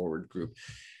six forward group.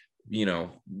 You know,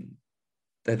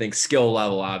 I think skill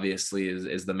level obviously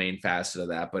is the main facet of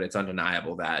that, but it's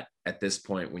undeniable that at this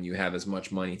point, when you have as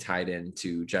much money tied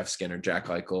into Jeff Skinner, Jack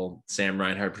Eichel, Sam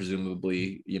Reinhart,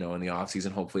 presumably, in the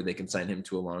offseason, hopefully they can sign him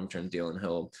to a long-term deal and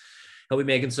he'll be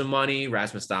making some money.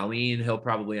 Rasmus Dahlin, he'll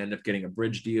probably end up getting a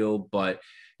bridge deal, but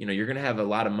you're going to have a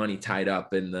lot of money tied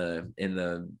up in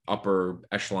the upper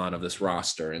echelon of this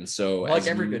roster. And so like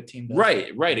every good team does.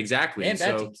 Right, exactly. And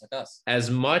bad teams like us.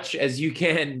 As much as you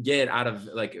can get out of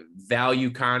like value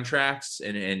contracts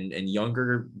and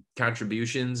younger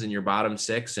contributions in your bottom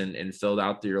six and filled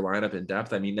out through your lineup in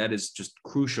depth, I mean, that is just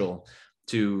crucial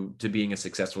to being a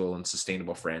successful and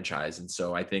sustainable franchise. And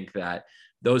so I think that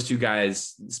those two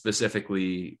guys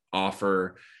specifically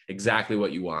offer exactly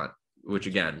what you want, which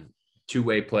again,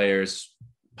 two-way players,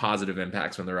 positive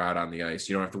impacts when they're out on the ice.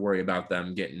 You don't have to worry about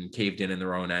them getting caved in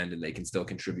their own end, and they can still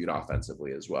contribute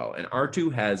offensively as well. And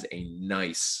R2 has a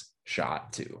nice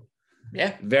shot too.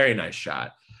 Yeah. Very nice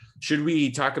shot. Should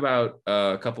we talk about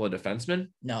a couple of defensemen?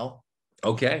 No.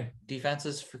 Okay. Defense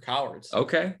is for cowards.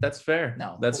 Okay. That's fair.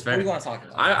 No. That's fair. What do you want to talk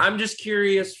about? I'm just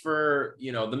curious for,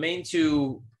 the main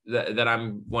two that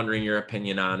I'm wondering your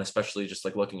opinion on, especially just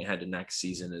like looking ahead to next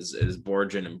season is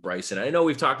Borgen and Bryson. I know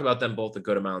we've talked about them both a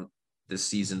good amount this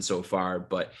season so far,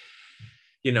 but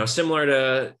similar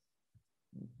to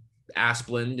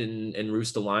Asplund and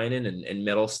Ristolainen and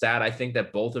Middlestat, I think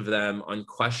that both of them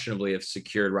unquestionably have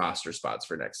secured roster spots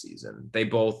for next season. They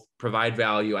both provide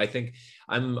value. I think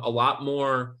I'm a lot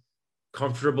more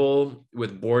comfortable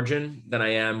with Borgen than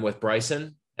I am with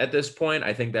Bryson at this point.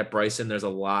 I think that Bryson, there's a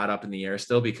lot up in the air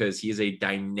still because he's a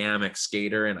dynamic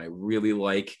skater, and I really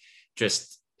like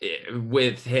just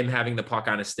with him having the puck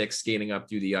on his stick, skating up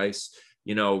through the ice,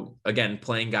 again,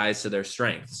 playing guys to their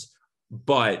strengths.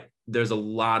 But there's a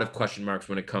lot of question marks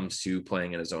when it comes to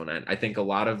playing in his own end. I think a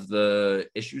lot of the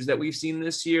issues that we've seen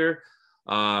this year,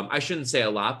 I shouldn't say a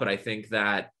lot, but I think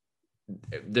that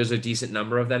there's a decent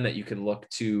number of them that you can look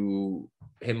to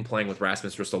him playing with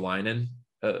Rasmus Ristolainen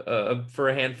for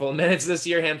a handful of minutes this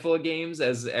year, handful of games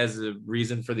as a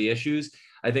reason for the issues.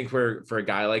 I think for a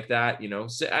guy like that,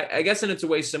 so I guess, and it's a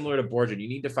way similar to Borgen, you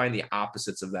need to find the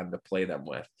opposites of them to play them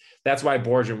with. That's why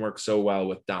Borgen works so well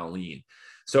with Dahlin.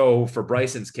 So for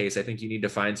Bryson's case, I think you need to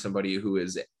find somebody who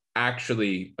is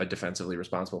actually a defensively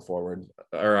responsible forward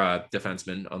or a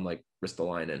defenseman, unlike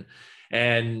Ristolainen,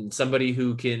 and somebody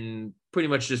who can pretty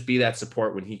much just be that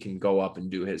support when he can go up and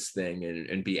do his thing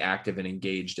and be active and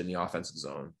engaged in the offensive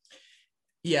zone.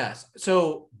 Yes.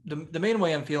 So the main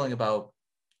way I'm feeling about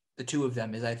the two of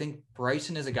them is I think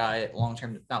Bryson is a guy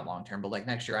not long-term, but like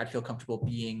next year, I'd feel comfortable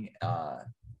being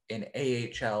an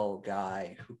AHL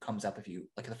guy who comes up if you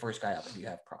like the first guy up if you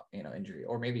have injury,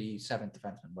 or maybe seventh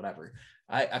defenseman, whatever.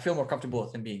 I feel more comfortable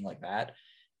with him being like that.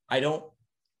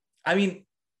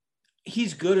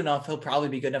 He's good enough. He'll probably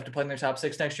be good enough to play in their top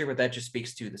six next year, but that just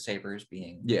speaks to the Sabres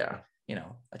being,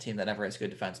 a team that never has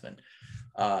good defensemen.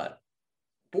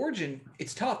 Borgen,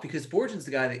 it's tough because Borgen's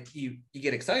the guy that you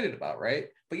get excited about, right?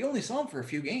 But you only saw him for a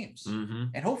few games. Mm-hmm.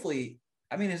 And hopefully,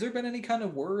 has there been any kind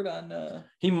of word on?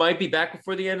 He might be back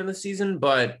before the end of the season,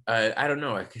 but I don't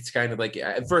know. It's kind of like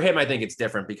for him, I think it's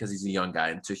different because he's a young guy,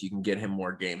 and so if you can get him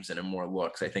more games and more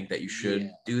looks, I think that you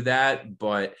should do that.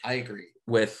 But I agree.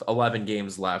 With 11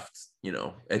 games left,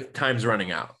 time's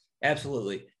running out.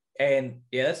 Absolutely, and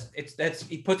yes,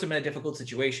 he puts him in a difficult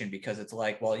situation because it's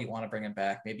like, well, you want to bring him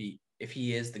back. Maybe if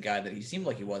he is the guy that he seemed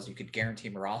like he was, you could guarantee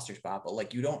him a roster spot, but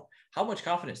like you don't. How much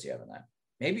confidence do you have in that?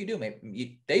 Maybe you do.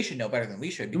 Maybe they should know better than we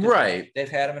should. Right. They've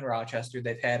had him in Rochester.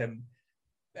 They've had him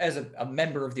as a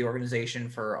member of the organization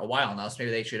for a while now. So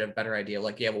maybe they should have a better idea.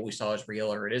 Like, what we saw is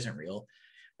real or it isn't real.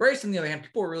 Bryson, on the other hand,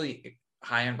 people were really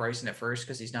high on Bryson at first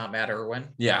because he's not Matt Irwin.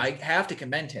 Yeah. I have to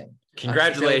commend him.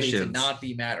 Congratulations. To not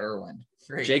be Matt Irwin.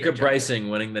 Jacob Bryson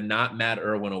winning the Not Matt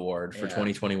Irwin Award for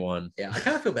 2021. Yeah. I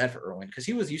kind of feel bad for Irwin because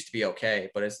he used to be okay,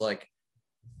 but it's like,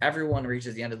 everyone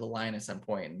reaches the end of the line at some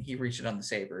point, and he reached it on the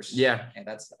Sabres. Yeah. And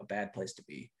that's a bad place to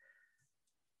be.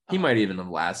 He might even have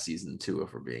last season too,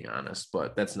 if we're being honest,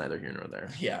 but that's neither here nor there.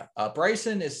 Yeah.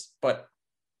 Bryson but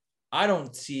I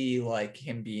don't see like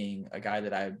him being a guy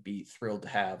that I'd be thrilled to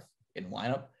have in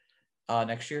lineup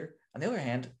next year. On the other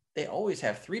hand, they always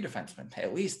have three defensemen,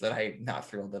 at least, that I'm not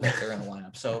thrilled that they're in the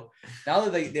lineup. So now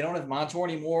that they don't have Montour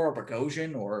anymore, or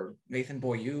Bogosian, or Nathan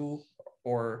Beaulieu,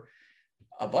 or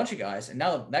a bunch of guys, and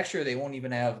now next year they won't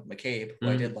even have McCabe, who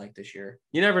I did like this year.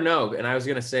 You never know. And I was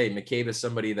going to say McCabe is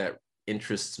somebody that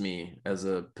interests me as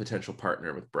a potential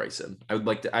partner with Bryson.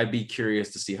 I'd be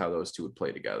curious to see how those two would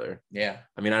play together. Yeah.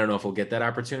 I don't know if we'll get that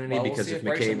opportunity because if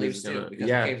McCabe is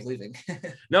McCabe's leaving.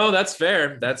 No, that's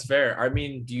fair. That's fair.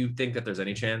 Do you think that there's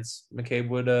any chance McCabe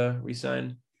would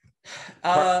resign?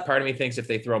 Part of me thinks if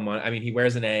they throw money, I mean, he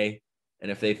wears an A,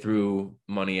 and if they threw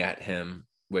money at him,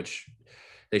 which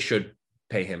they should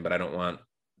pay him, but I don't want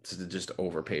to just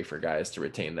overpay for guys to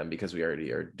retain them because we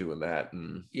already are doing that,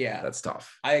 and yeah, that's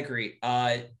tough. I agree.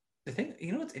 The thing,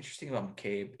 what's interesting about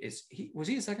McCabe is he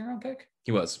a second round pick?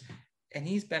 He was. And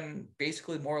he's been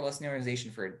basically more or less in the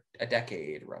organization for a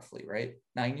decade, roughly, right?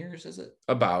 9 years, is it?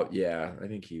 About, yeah. I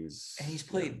think he was. And he's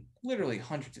played literally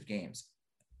hundreds of games.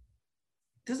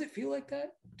 Does it feel like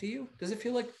that to you? Does it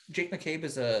feel like Jake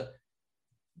McCabe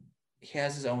he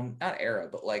has his own, not era,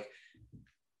 but like,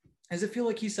 does it feel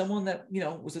like he's someone that,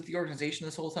 was at the organization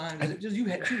this whole time?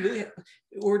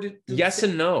 Yes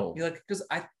and no. Because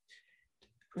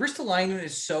Ristolainen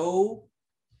is so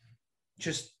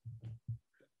just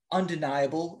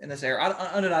undeniable in this era.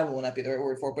 Undeniable will not be the right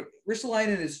word for it, but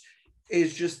Ristolainen is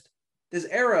just, this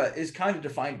era is kind of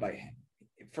defined by him.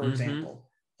 For example,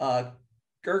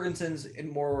 Girgensons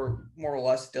in more or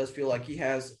less does feel like he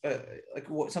has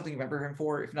something to remember him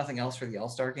for, if nothing else, for the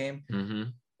All-Star game.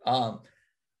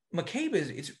 McCabe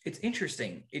it's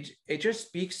interesting. It just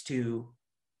speaks to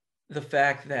the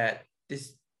fact that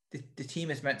the team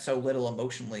has meant so little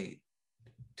emotionally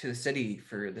to the city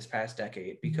for this past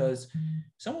decade, because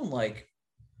someone like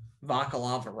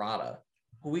Vaclav Varada,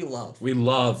 who we'd love to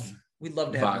have him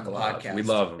on the podcast. We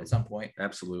love him at some point.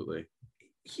 Absolutely.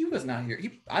 He was not here.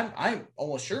 I'm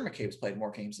almost sure McCabe's played more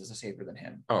games as a Sabre than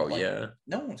him. Oh, yeah.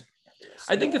 No one's.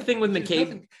 I think the thing with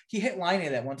McCabe, he hit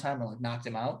Laine that one time and knocked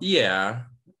him out. Yeah.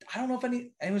 I don't know if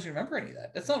anyone's remember any of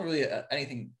that. That's not really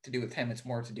anything to do with him. It's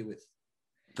more to do with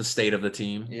the state of the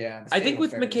team. Yeah. I think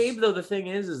with McCabe, though, the thing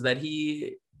is that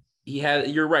he has,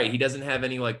 you're right. He doesn't have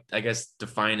any,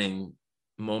 defining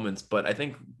moments, but I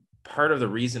think part of the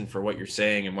reason for what you're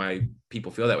saying and why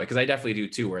people feel that way, because I definitely do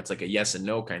too, where it's like a yes and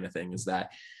no kind of thing, is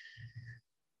that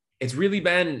it's really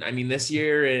been, this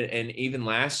year and even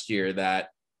last year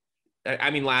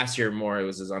last year more, it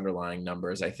was his underlying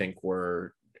numbers, I think,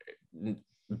 were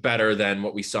better than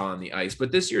what we saw on the ice.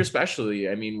 But this year especially,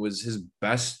 was his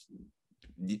best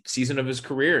season of his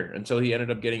career until he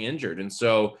ended up getting injured. And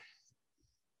so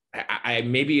I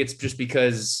maybe it's just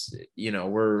because,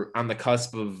 we're on the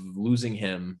cusp of losing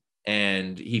him,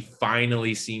 and he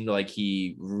finally seemed like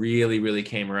he really, really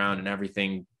came around and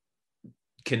everything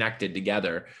connected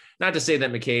together. Not to say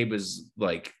that McCabe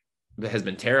has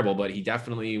been terrible, but he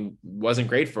definitely wasn't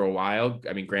great for a while.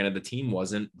 Granted, the team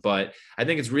wasn't, but I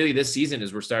think it's really this season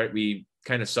is we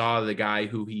kind of saw the guy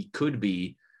who he could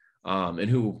be, and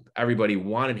who everybody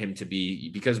wanted him to be,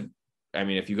 because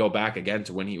if you go back again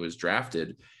to when he was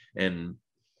drafted and,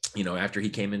 after he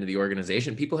came into the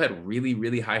organization, people had really,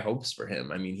 really high hopes for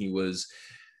him. He was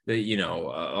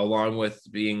along with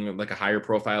being like a higher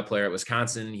profile player at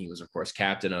Wisconsin, he was of course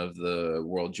captain of the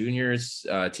World Juniors,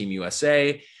 Team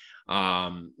USA.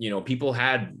 People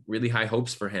had really high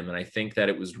hopes for him. And I think that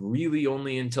it was really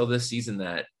only until this season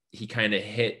that he kind of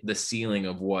hit the ceiling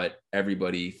of what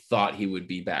everybody thought he would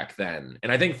be back then. And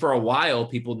I think for a while,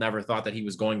 people never thought that he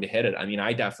was going to hit it.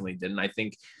 I definitely didn't. I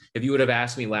think if you would have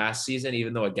asked me last season,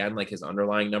 even though again, his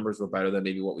underlying numbers were better than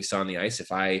maybe what we saw on the ice,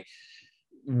 if I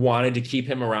wanted to keep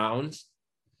him around,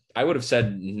 I would have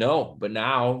said no. But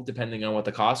now, depending on what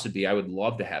the cost would be, I would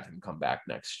love to have him come back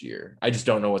next year. I just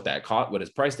don't know what his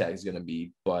price tag is going to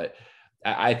be. But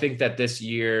I think that this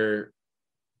year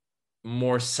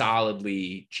more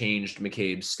solidly changed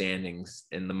McCabe's standings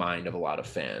in the mind of a lot of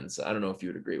fans. I don't know if you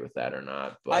would agree with that or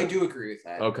not. But I do agree with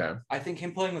that. Okay. I think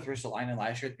him playing with Ristolainen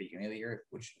last year at the beginning of the year,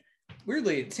 which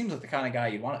weirdly, it seems like the kind of guy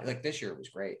you'd want. This year was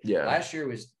great. Yeah. Last year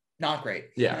was not great.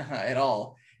 Yeah. At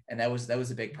all. And that was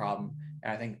a big problem.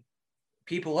 And I think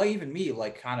people, like even me,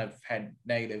 kind of had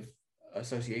negative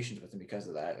associations with him because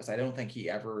of that. Because I don't know that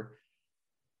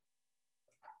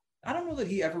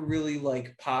he ever really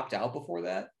popped out before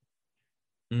that.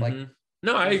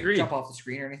 No, I agree. Jump off the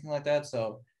screen or anything like that.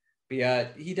 So, but yeah,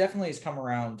 he definitely has come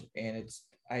around, and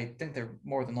I think they're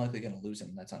more than likely going to lose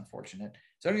him. That's unfortunate.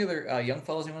 Is there any other young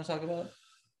fellas you want to talk about?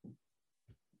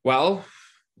 Well,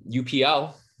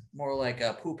 UPL. More like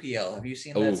PUPL. Have you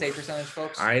seen that save percentage,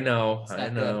 folks? I know.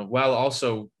 Good. Well,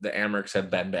 also the Amherst have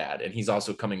been bad, and he's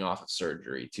also coming off of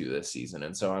surgery too this season,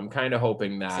 and so I'm kind of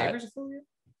hoping that Sabres affiliate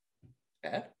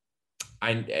bad.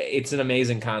 It's an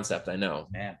amazing concept. I know.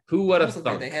 Man, who would have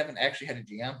thought they haven't actually had a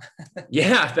GM?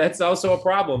 Yeah, that's also a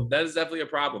problem. That is definitely a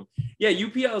problem. Yeah,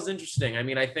 UPL is interesting.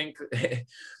 I think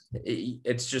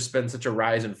it's just been such a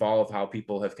rise and fall of how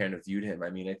people have kind of viewed him.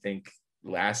 I think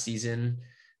last season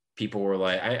people were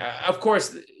like, of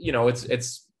course,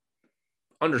 it's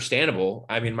understandable.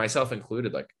 Myself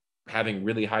included, having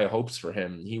really high hopes for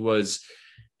him. He was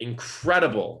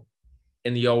incredible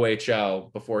in the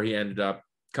OHL before he ended up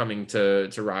coming to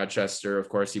Rochester. Of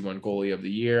course, he won goalie of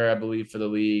the year, I believe, for the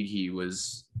league. He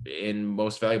was in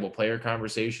most valuable player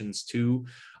conversations too,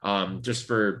 just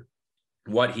for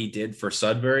what he did for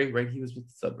Sudbury, right? He was with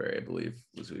Sudbury, I believe,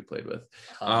 was who he played with.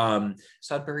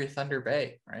 Sudbury Thunder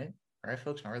Bay, right? Right,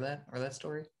 folks, remember that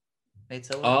story? Nate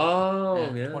Silver.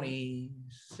 Oh, yeah.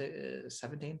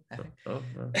 2017, I think.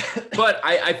 But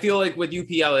I feel like with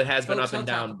UPL, it has been up and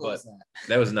down, but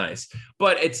that was nice.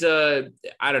 But it's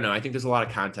I don't know. I think there's a lot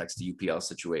of context to UPL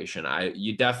situation.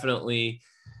 You definitely,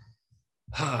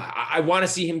 I want to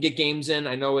see him get games in.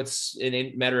 I know it's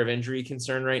a matter of injury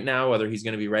concern right now, whether he's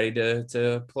going to be ready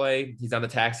to play. He's on the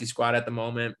taxi squad at the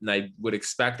moment, and I would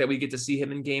expect that we get to see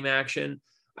him in game action.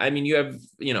 I mean, you have,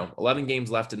 11 games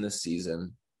left in this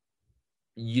season.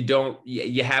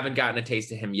 You haven't gotten a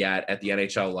taste of him yet at the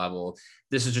NHL level.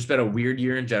 This has just been a weird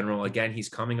year in general. Again, he's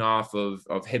coming off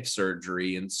of hip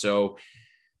surgery. And so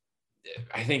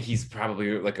I think he's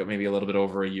probably like maybe a little bit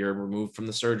over a year removed from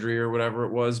the surgery or whatever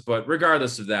it was. But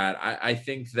regardless of that, I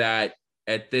think that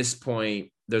at this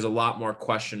point, there's a lot more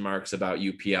question marks about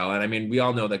UPL. And I mean, we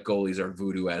all know that goalies are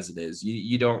voodoo as it is.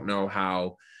 You don't know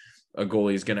how a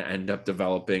goalie is going to end up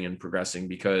developing and progressing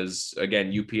because,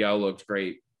 again, UPL looked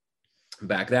great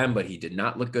back then, but he did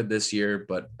not look good this year.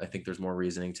 But I think there's more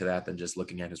reasoning to that than just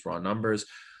looking at his raw numbers.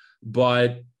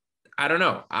 But I don't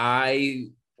know.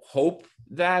 I hope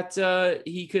that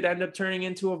he could end up turning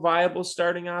into a viable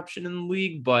starting option in the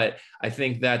league. But I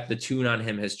think that the tune on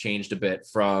him has changed a bit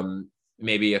from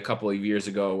maybe a couple of years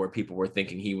ago where people were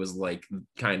thinking he was like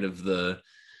kind of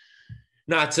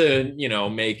not to,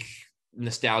 make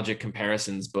nostalgic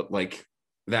comparisons, but like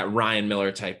that Ryan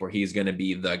Miller type where he's going to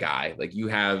be the guy. Like you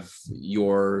have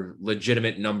your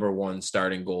legitimate number one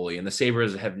starting goalie, and the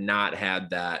Sabres have not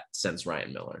had that since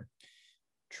Ryan Miller.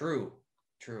 True.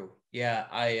 Yeah,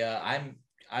 I'm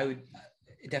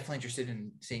definitely interested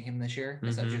in seeing him this year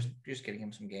instead of just getting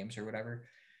him some games or whatever.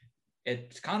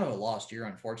 It's kind of a lost year,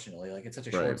 unfortunately. Like it's such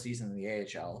a short season in the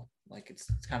AHL. Like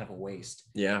it's kind of a waste.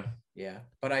 Yeah.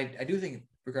 But I do think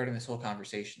regarding this whole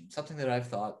conversation, something that I've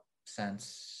thought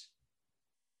since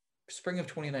spring of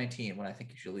 2019, when I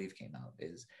Think You Should Leave came out,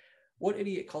 is what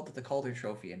idiot called it the Calder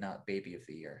Trophy and not Baby of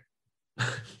the Year?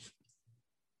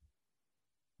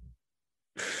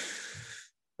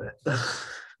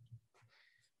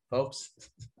 Folks.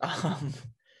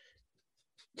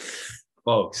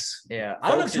 Folks. Yeah.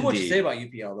 I don't have too much to say about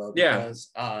UPL though,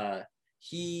 because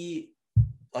he,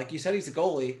 like you said, he's a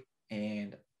goalie,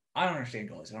 and I don't understand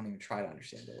goalies. I don't even try to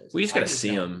understand goalies. We just got to see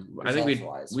him. I think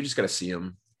we just got to see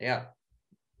him. Yeah.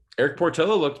 Eric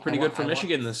Portillo looked pretty good for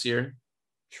Michigan this year.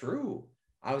 True.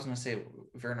 I was going to say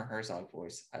Werner Herzog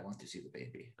voice. I want to see the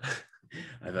baby.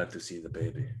 I want to see the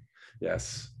baby.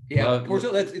 Yes. Yeah.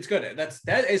 Portillo, it's good.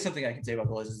 That is something I can say about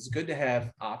goalies. It's good to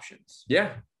have options.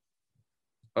 Yeah.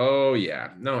 Oh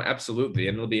yeah. No, absolutely.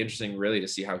 And it'll be interesting really to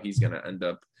see how he's going to end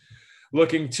up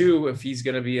looking too, if he's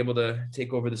going to be able to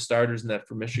take over the starters net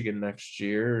for Michigan next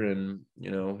year. And,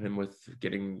 him with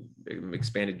getting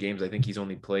expanded games, I think he's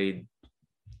only played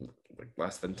like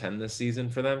less than 10 this season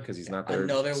for them because he's not their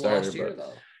another starter, lost year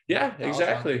though. Yeah,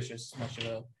 exactly. It's just as much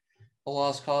of a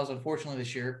lost cause, unfortunately,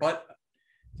 this year. But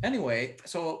anyway,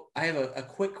 so I have a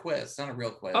quick quiz. It's not a real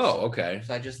quiz. Oh, okay.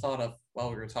 So I just thought of while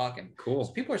we were talking. Cool.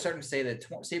 So people are starting to say that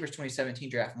Sabres 2017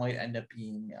 draft might end up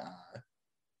being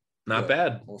not good.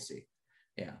 Bad. We'll see.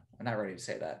 Yeah, I'm not ready to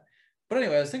say that. But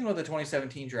anyway, I was thinking about the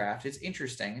 2017 draft. It's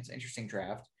interesting. It's an interesting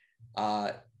draft.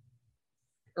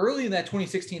 Early in that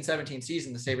 2016-17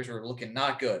 season, the Sabres were looking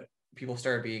not good. People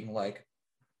started being like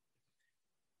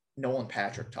Nolan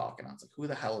Patrick talk. And I was like, who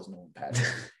the hell is Nolan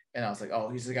Patrick? And I was like, oh,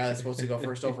 he's the guy that's supposed to go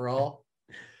first overall?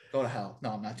 Go to hell. No,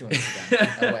 I'm not doing this again.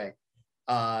 No way.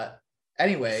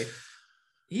 Anyway,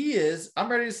 he is, I'm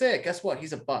ready to say it. Guess what?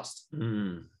 He's a bust.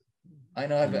 I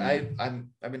know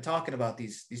I've been talking about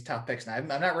these top picks,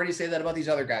 and I'm not ready to say that about these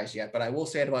other guys yet, but I will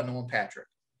say it about Nolan Patrick.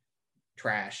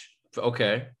 Trash.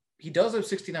 Okay. He does have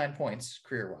 69 points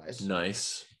career-wise.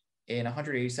 Nice. In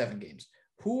 187 games.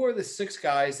 Who are the 6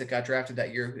 guys that got drafted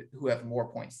that year who have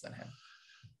more points than him?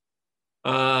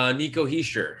 Nico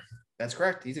Hischier. That's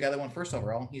correct. He's the guy that won first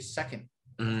overall. He's second.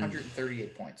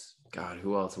 138 points. God,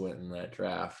 who else went in that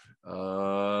draft?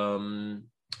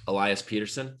 Elias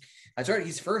Peterson. That's right.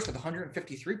 He's first with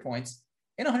 153 points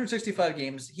in 165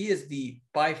 games. He is the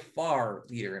by far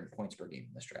leader in points per game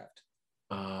in this draft.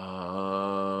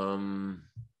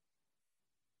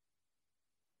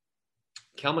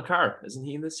 Kel McCarr, isn't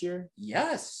he this year?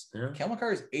 Yes. Yeah. Kel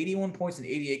McCarr is 81 points in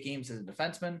 88 games as a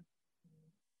defenseman.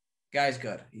 Guy's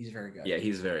good. He's very good. Yeah,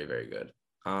 he's very, very good.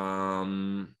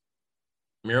 Miro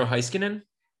Heiskanen.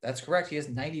 That's correct. He has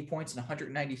 90 points in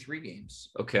 193 games.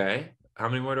 Okay. How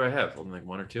many more do I have? Only like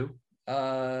one or two?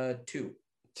 Two.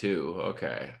 Two.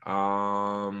 Okay.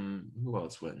 Who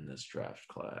else went in this draft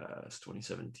class?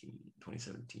 2017.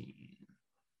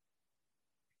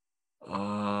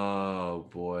 Oh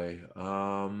boy.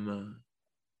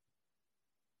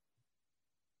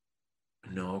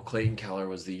 No, Clayton Keller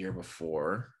was the year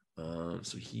before.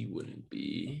 So he wouldn't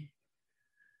be.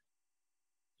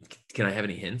 Can I have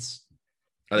any hints?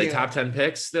 Are they top 10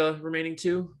 picks, the remaining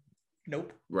two?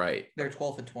 Nope. Right. They're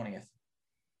 12th and 20th.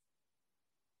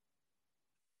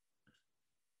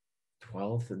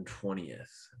 12th and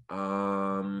 20th.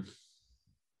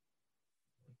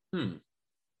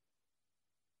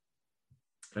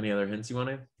 Any other hints you want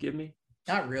to give me?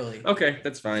 Not really. Okay,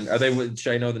 that's fine. Are they?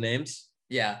 Should I know the names?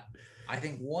 Yeah, I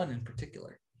think one in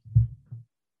particular.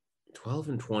 12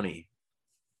 and 20.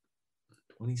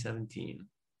 2017.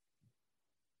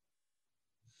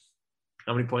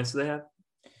 How many points do they have?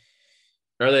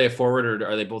 Are they a forward or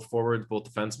are they both forwards,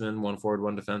 both defensemen, one forward,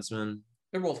 one defenseman?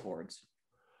 They're both forwards.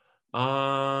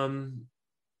 God,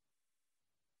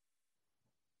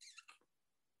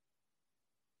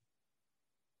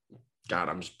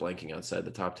 I'm just blanking outside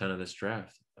the top 10 of this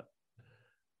draft.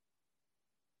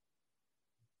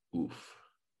 Oof.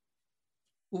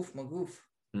 Oof, magoof.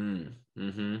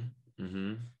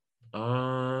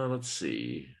 Let's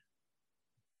see.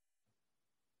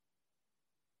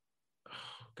 Oh,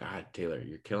 God, Taylor,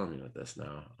 you're killing me with this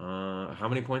now. How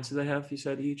many points do they have, you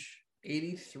said, each?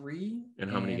 83 and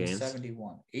how many games?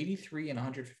 71. 83 in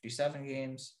 157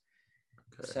 games.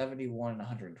 Okay. 71 in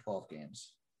 112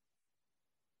 games.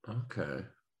 Okay.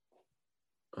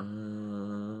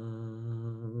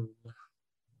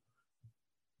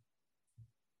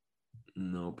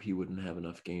 Nope, he wouldn't have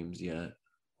enough games yet.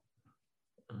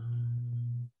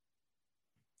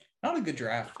 Not a good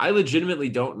draft. I legitimately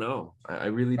don't know. I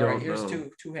really don't know. Here's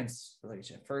two hints.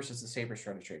 First is the Sabres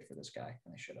tried to trade for this guy,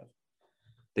 and they should have.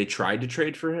 They tried to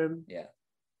trade for him? Yeah.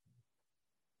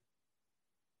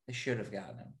 They should have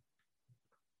gotten him.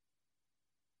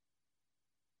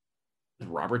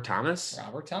 Robert Thomas?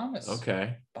 Robert Thomas.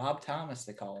 Okay. Bob Thomas,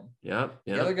 they call him. Yep.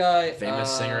 The other guy. Famous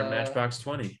singer of Matchbox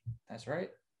 20. That's right.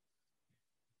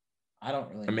 I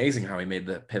don't really Amazing how he made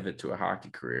the pivot to a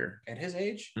hockey career. At his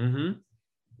age? Mm-hmm.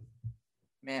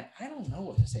 Man, I don't know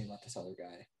what to say about this other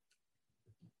guy.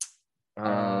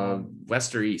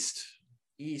 West or East?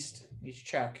 East. He's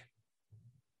check.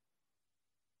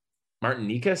 Martin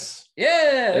Necas?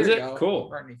 Yeah. Is it? Go. Cool.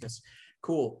 Martin Necas.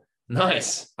 Cool.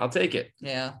 Nice. Right. I'll take it.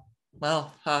 Yeah.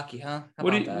 Well, hockey, huh?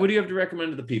 What do you have to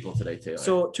recommend to the people today, Taylor?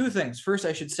 So two things. First,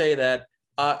 I should say that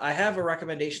I have a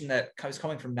recommendation that is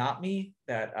coming from not me,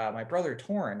 that my brother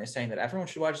Torrin is saying that everyone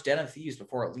should watch Den of Thieves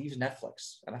before it leaves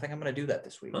Netflix. And I think I'm going to do that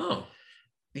this week. Oh.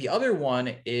 The other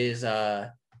one is,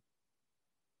 so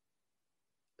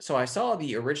I saw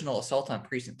the original Assault on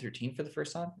Precinct 13 for the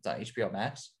first time. It's on HBO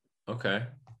Max. Okay.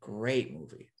 Great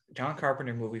movie. John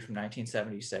Carpenter movie from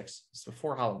 1976. It's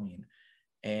before Halloween.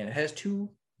 And it has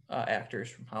two actors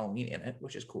from Halloween in it,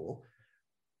 which is cool.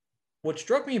 What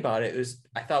struck me about it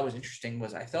I thought was interesting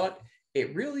was I thought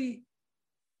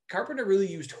Carpenter really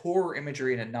used horror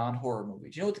imagery in a non-horror movie.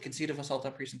 Do you know what the conceit of Assault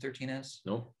on Precinct 13 is?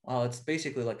 Nope. Well, it's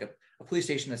basically like a police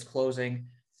station that's closing.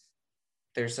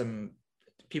 There's some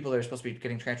people that are supposed to be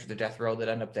getting transferred to death row that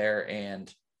end up there,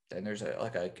 and then there's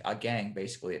a gang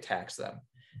basically attacks them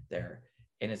there.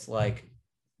 And it's like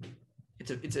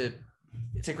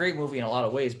it's a great movie in a lot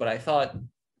of ways, but I thought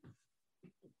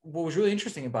what was really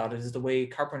interesting about it is the way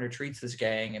Carpenter treats this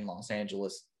gang in Los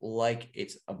Angeles like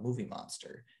it's a movie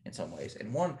monster in some ways.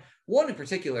 And one in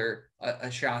particular,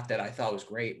 a shot that I thought was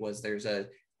great was there's a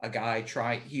guy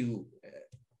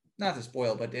not to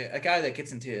spoil, but a guy that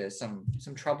gets into some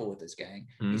trouble with this gang.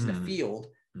 He's in a field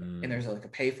and there's like a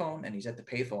payphone, and he's at the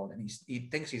payphone and he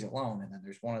thinks he's alone. And then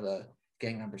there's one of the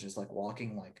gang members is like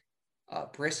walking like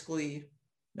briskly,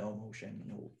 no emotion,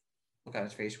 no look on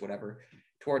his face, whatever,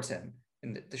 towards him.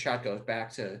 And the shot goes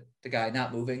back to the guy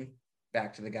not moving,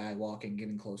 back to the guy walking,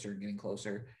 getting closer and getting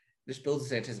closer. This builds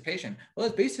this anticipation. Well,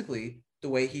 that's basically the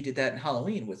way he did that in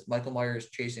Halloween with Michael Myers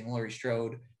chasing Laurie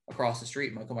Strode across the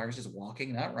street. Michael Myers is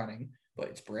walking, not running, but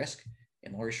it's brisk.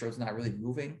 And Laurie Strode's not really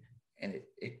moving. And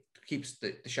it keeps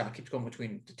the shot keeps going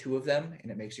between the two of them. And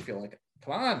it makes you feel like,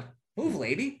 come on, move,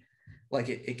 lady. Like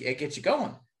it gets you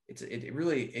going. It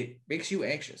really makes you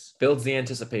anxious. Builds the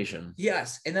anticipation.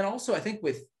 Yes. And then also I think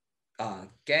with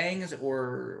gangs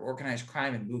or organized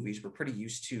crime in movies, we're pretty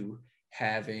used to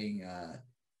having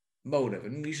motive,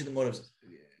 and usually the motive's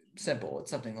simple.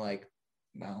 It's something like,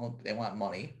 well, they want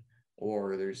money,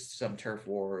 or there's some turf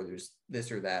war, or there's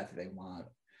this or that they want.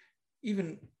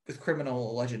 even with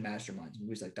criminal alleged masterminds,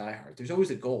 movies like Die Hard, there's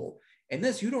always a goal. In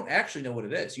this, you don't actually know what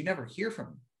it is. You never hear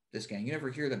from this gang. You never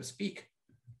hear them speak,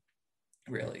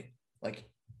 really. Like,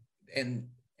 and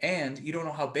you don't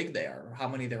know how big they are or how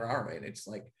many there are. And it's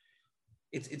like,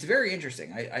 it's very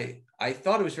interesting. I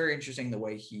thought it was very interesting the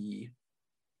way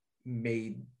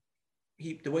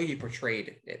the way he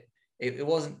portrayed it. It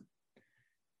wasn't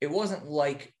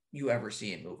like you ever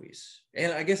see in movies.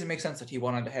 And I guess it makes sense that he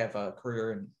wanted to have a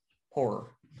career in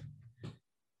horror.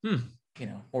 You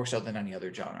know, more so than any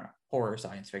other genre. Horror,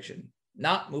 science fiction.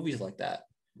 Not movies like that.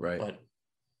 Right. But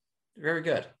very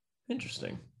good.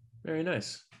 Interesting. Very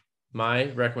nice.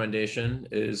 My recommendation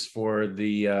is for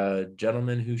the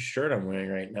gentleman whose shirt I'm wearing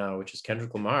right now, which is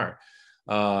Kendrick Lamar.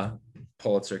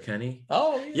 Pulitzer Kenny.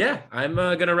 Oh, yeah. I'm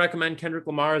gonna recommend Kendrick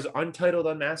Lamar's Untitled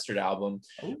Unmastered album,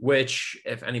 which,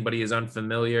 if anybody is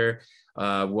unfamiliar,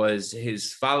 was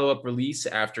his follow-up release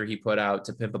after he put out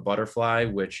To Pimp a Butterfly,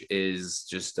 which is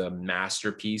just a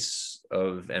masterpiece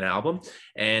of an album.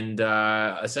 And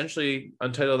essentially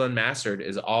Untitled Unmastered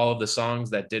is all of the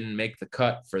songs that didn't make the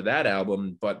cut for that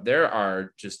album, but there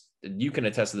are just, you can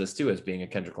attest to this too as being a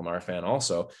Kendrick Lamar fan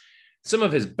also, some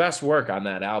of his best work on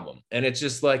that album. And it's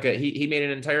just like he made an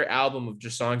entire album of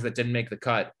just songs that didn't make the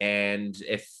cut. And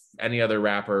if any other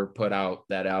rapper put out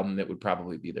that album, it would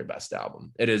probably be their best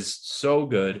album. It is so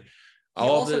good.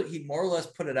 He more or less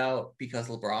put it out because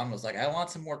LeBron was like, I want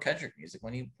some more Kendrick music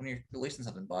when you're releasing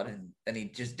something, bud. And then he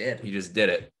just did. He just did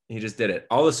it.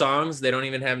 All the songs, they don't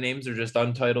even have names. They're just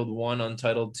Untitled 1,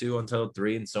 Untitled 2, Untitled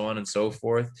 3, and so on and so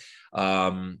forth.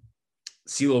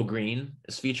 CeeLo Green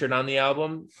is featured on the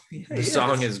album. The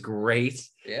song is great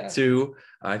too.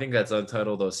 I think that's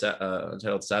Untitled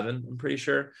 7, I'm pretty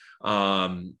sure.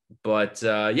 I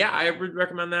would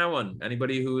recommend that one.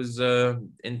 Anybody who's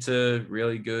into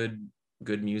really good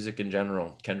music in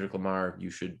general, Kendrick Lamar, you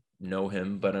should know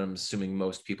him, but I'm assuming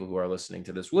most people who are listening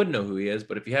to this would know who he is.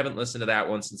 But if you haven't listened to that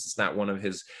one, since it's not one of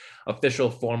his official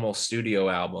formal studio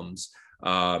albums,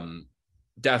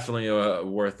 definitely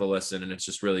worth a listen. And it's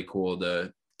just really cool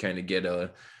to kind of get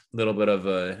a little bit of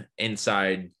a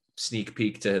inside sneak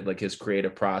peek to like his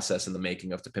creative process in the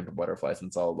making of To Pimp a Butterfly,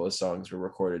 since all of those songs were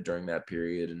recorded during that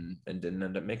period and didn't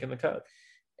end up making the cut.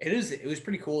 It was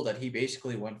pretty cool that he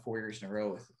basically went 4 years in a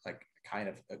row with like kind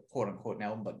of a quote unquote an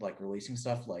album, but like releasing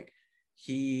stuff. Like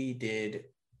he did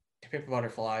To Pimp a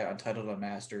Butterfly, Untitled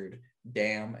Unmastered,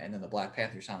 Damn, and then the Black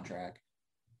Panther soundtrack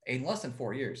in less than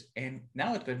 4 years. And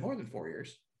now it's been more than 4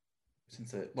 years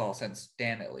since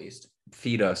Damn, at least.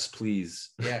 Feed us,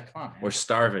 please. Yeah, come on, man. We're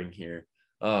starving here.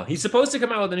 He's supposed to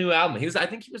come out with a new album. I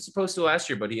think he was supposed to last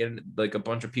year, but he had like a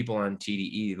bunch of people on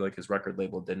TDE, like his record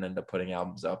label, didn't end up putting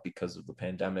albums out because of the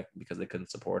pandemic, because they couldn't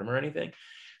support him or anything.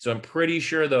 So I'm pretty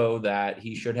sure though that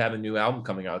he should have a new album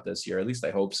coming out this year. At least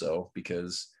I hope so,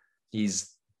 because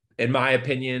he's, in my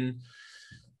opinion,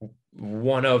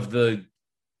 one of the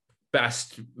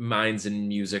best minds in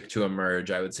music to emerge,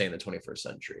 I would say, in the 21st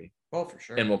century. Oh, for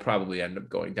sure. And will probably end up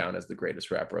going down as the greatest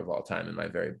rapper of all time, in my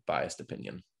very biased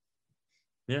opinion.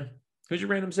 Yeah. Who's your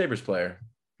random Sabres player?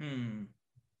 I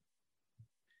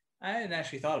hadn't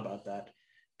actually thought about that,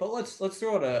 but let's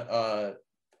throw out a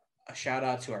shout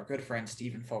out to our good friend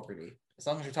Stephen Fogarty. As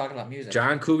long as we're talking about music,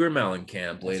 John Cougar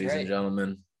Mellencamp, ladies and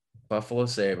gentlemen, Buffalo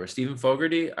Sabres. Stephen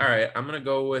Fogarty. All right, I'm gonna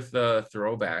go with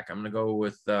throwback. I'm gonna go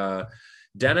with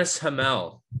Dennis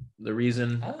Hamel. The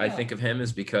reason I think of him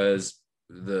is because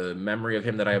the memory of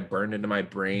him that I have burned into my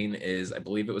brain is, I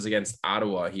believe it was against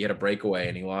Ottawa. He had a breakaway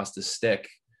and he lost his stick,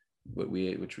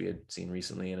 which we had seen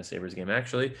recently in a Sabres game,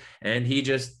 actually. And he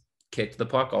just kicked the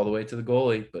puck all the way to the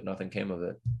goalie, but nothing came of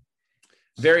it.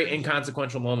 Very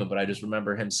inconsequential moment, but I just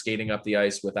remember him skating up the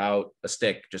ice without a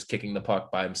stick, just kicking the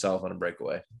puck by himself on a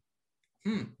breakaway.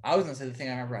 I was going to say the thing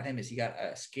I remember about him is he got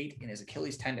a skate in his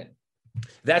Achilles tendon.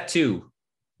 That too.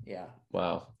 Yeah.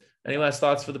 Wow. Any last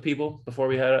thoughts for the people before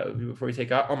we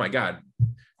take out? Oh my God,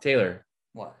 Taylor.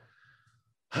 What?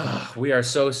 We are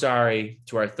so sorry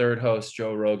to our third host,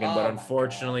 Joe Rogan, but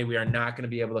unfortunately we are not going to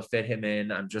be able to fit him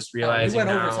in. I'm just realizing we went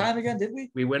over time again, did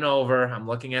we? We went over. I'm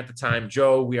looking at the time.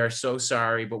 Joe, we are so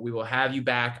sorry, but we will have you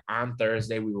back on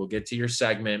Thursday. We will get to your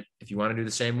segment. If you want to do the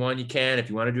same one, you can. If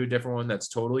you want to do a different one, that's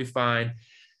totally fine.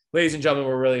 Ladies and gentlemen,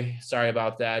 we're really sorry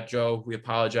about that. Joe, we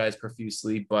apologize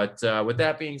profusely. But with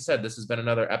that being said, this has been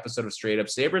another episode of Straight Up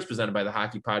Sabres presented by the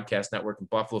Hockey Podcast Network and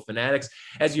Buffalo Fanatics.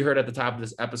 As you heard at the top of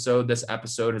this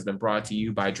episode has been brought to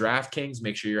you by DraftKings.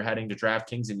 Make sure you're heading to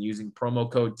DraftKings and using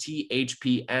promo code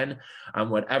THPN on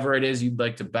whatever it is you'd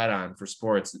like to bet on for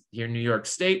sports here in New York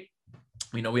State.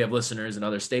 We know we have listeners in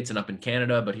other states and up in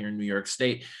Canada, but here in New York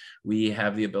State, we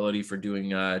have the ability for doing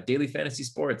daily fantasy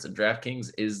sports, and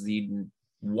DraftKings is the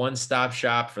one-stop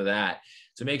shop for that.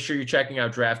 So make sure you're checking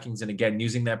out DraftKings, and again,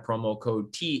 using that promo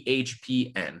code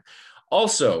THPN.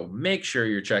 Also, make sure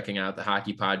you're checking out the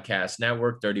Hockey Podcast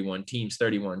Network, 31 teams,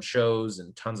 31 shows,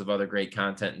 and tons of other great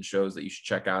content and shows that you should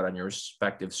check out on your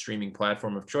respective streaming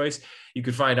platform of choice. You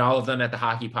can find all of them at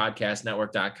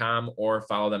thehockeypodcastnetwork.com or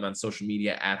follow them on social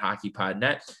media at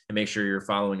HockeyPodNet. And make sure you're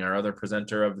following our other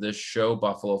presenter of this show,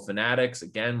 Buffalo Fanatics.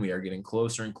 Again, we are getting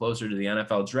closer and closer to the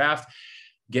NFL draft,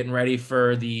 getting ready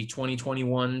for the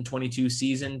 2021-22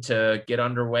 season to get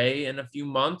underway in a few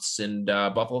months. And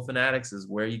Buffalo Fanatics is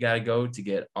where you got to go to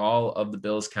get all of the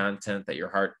Bills content that your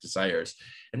heart desires.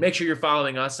 And make sure you're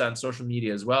following us on social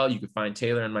media as well. You can find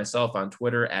Taylor and myself on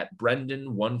Twitter at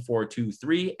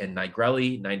Brendan1423 and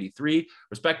Nigrelli93,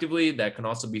 respectively. That can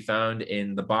also be found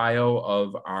in the bio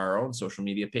of our own social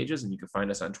media pages. And you can find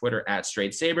us on Twitter at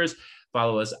Straight Sabres.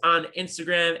 Follow us on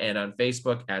Instagram and on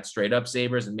Facebook at Straight Up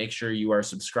Sabres, and make sure you are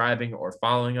subscribing or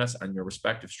following us on your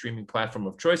respective streaming platform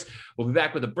of choice. We'll be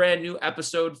back with a brand new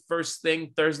episode first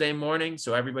thing Thursday morning.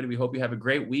 So everybody, we hope you have a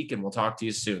great week, and we'll talk to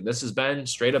you soon. This has been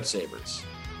Straight Up Sabres.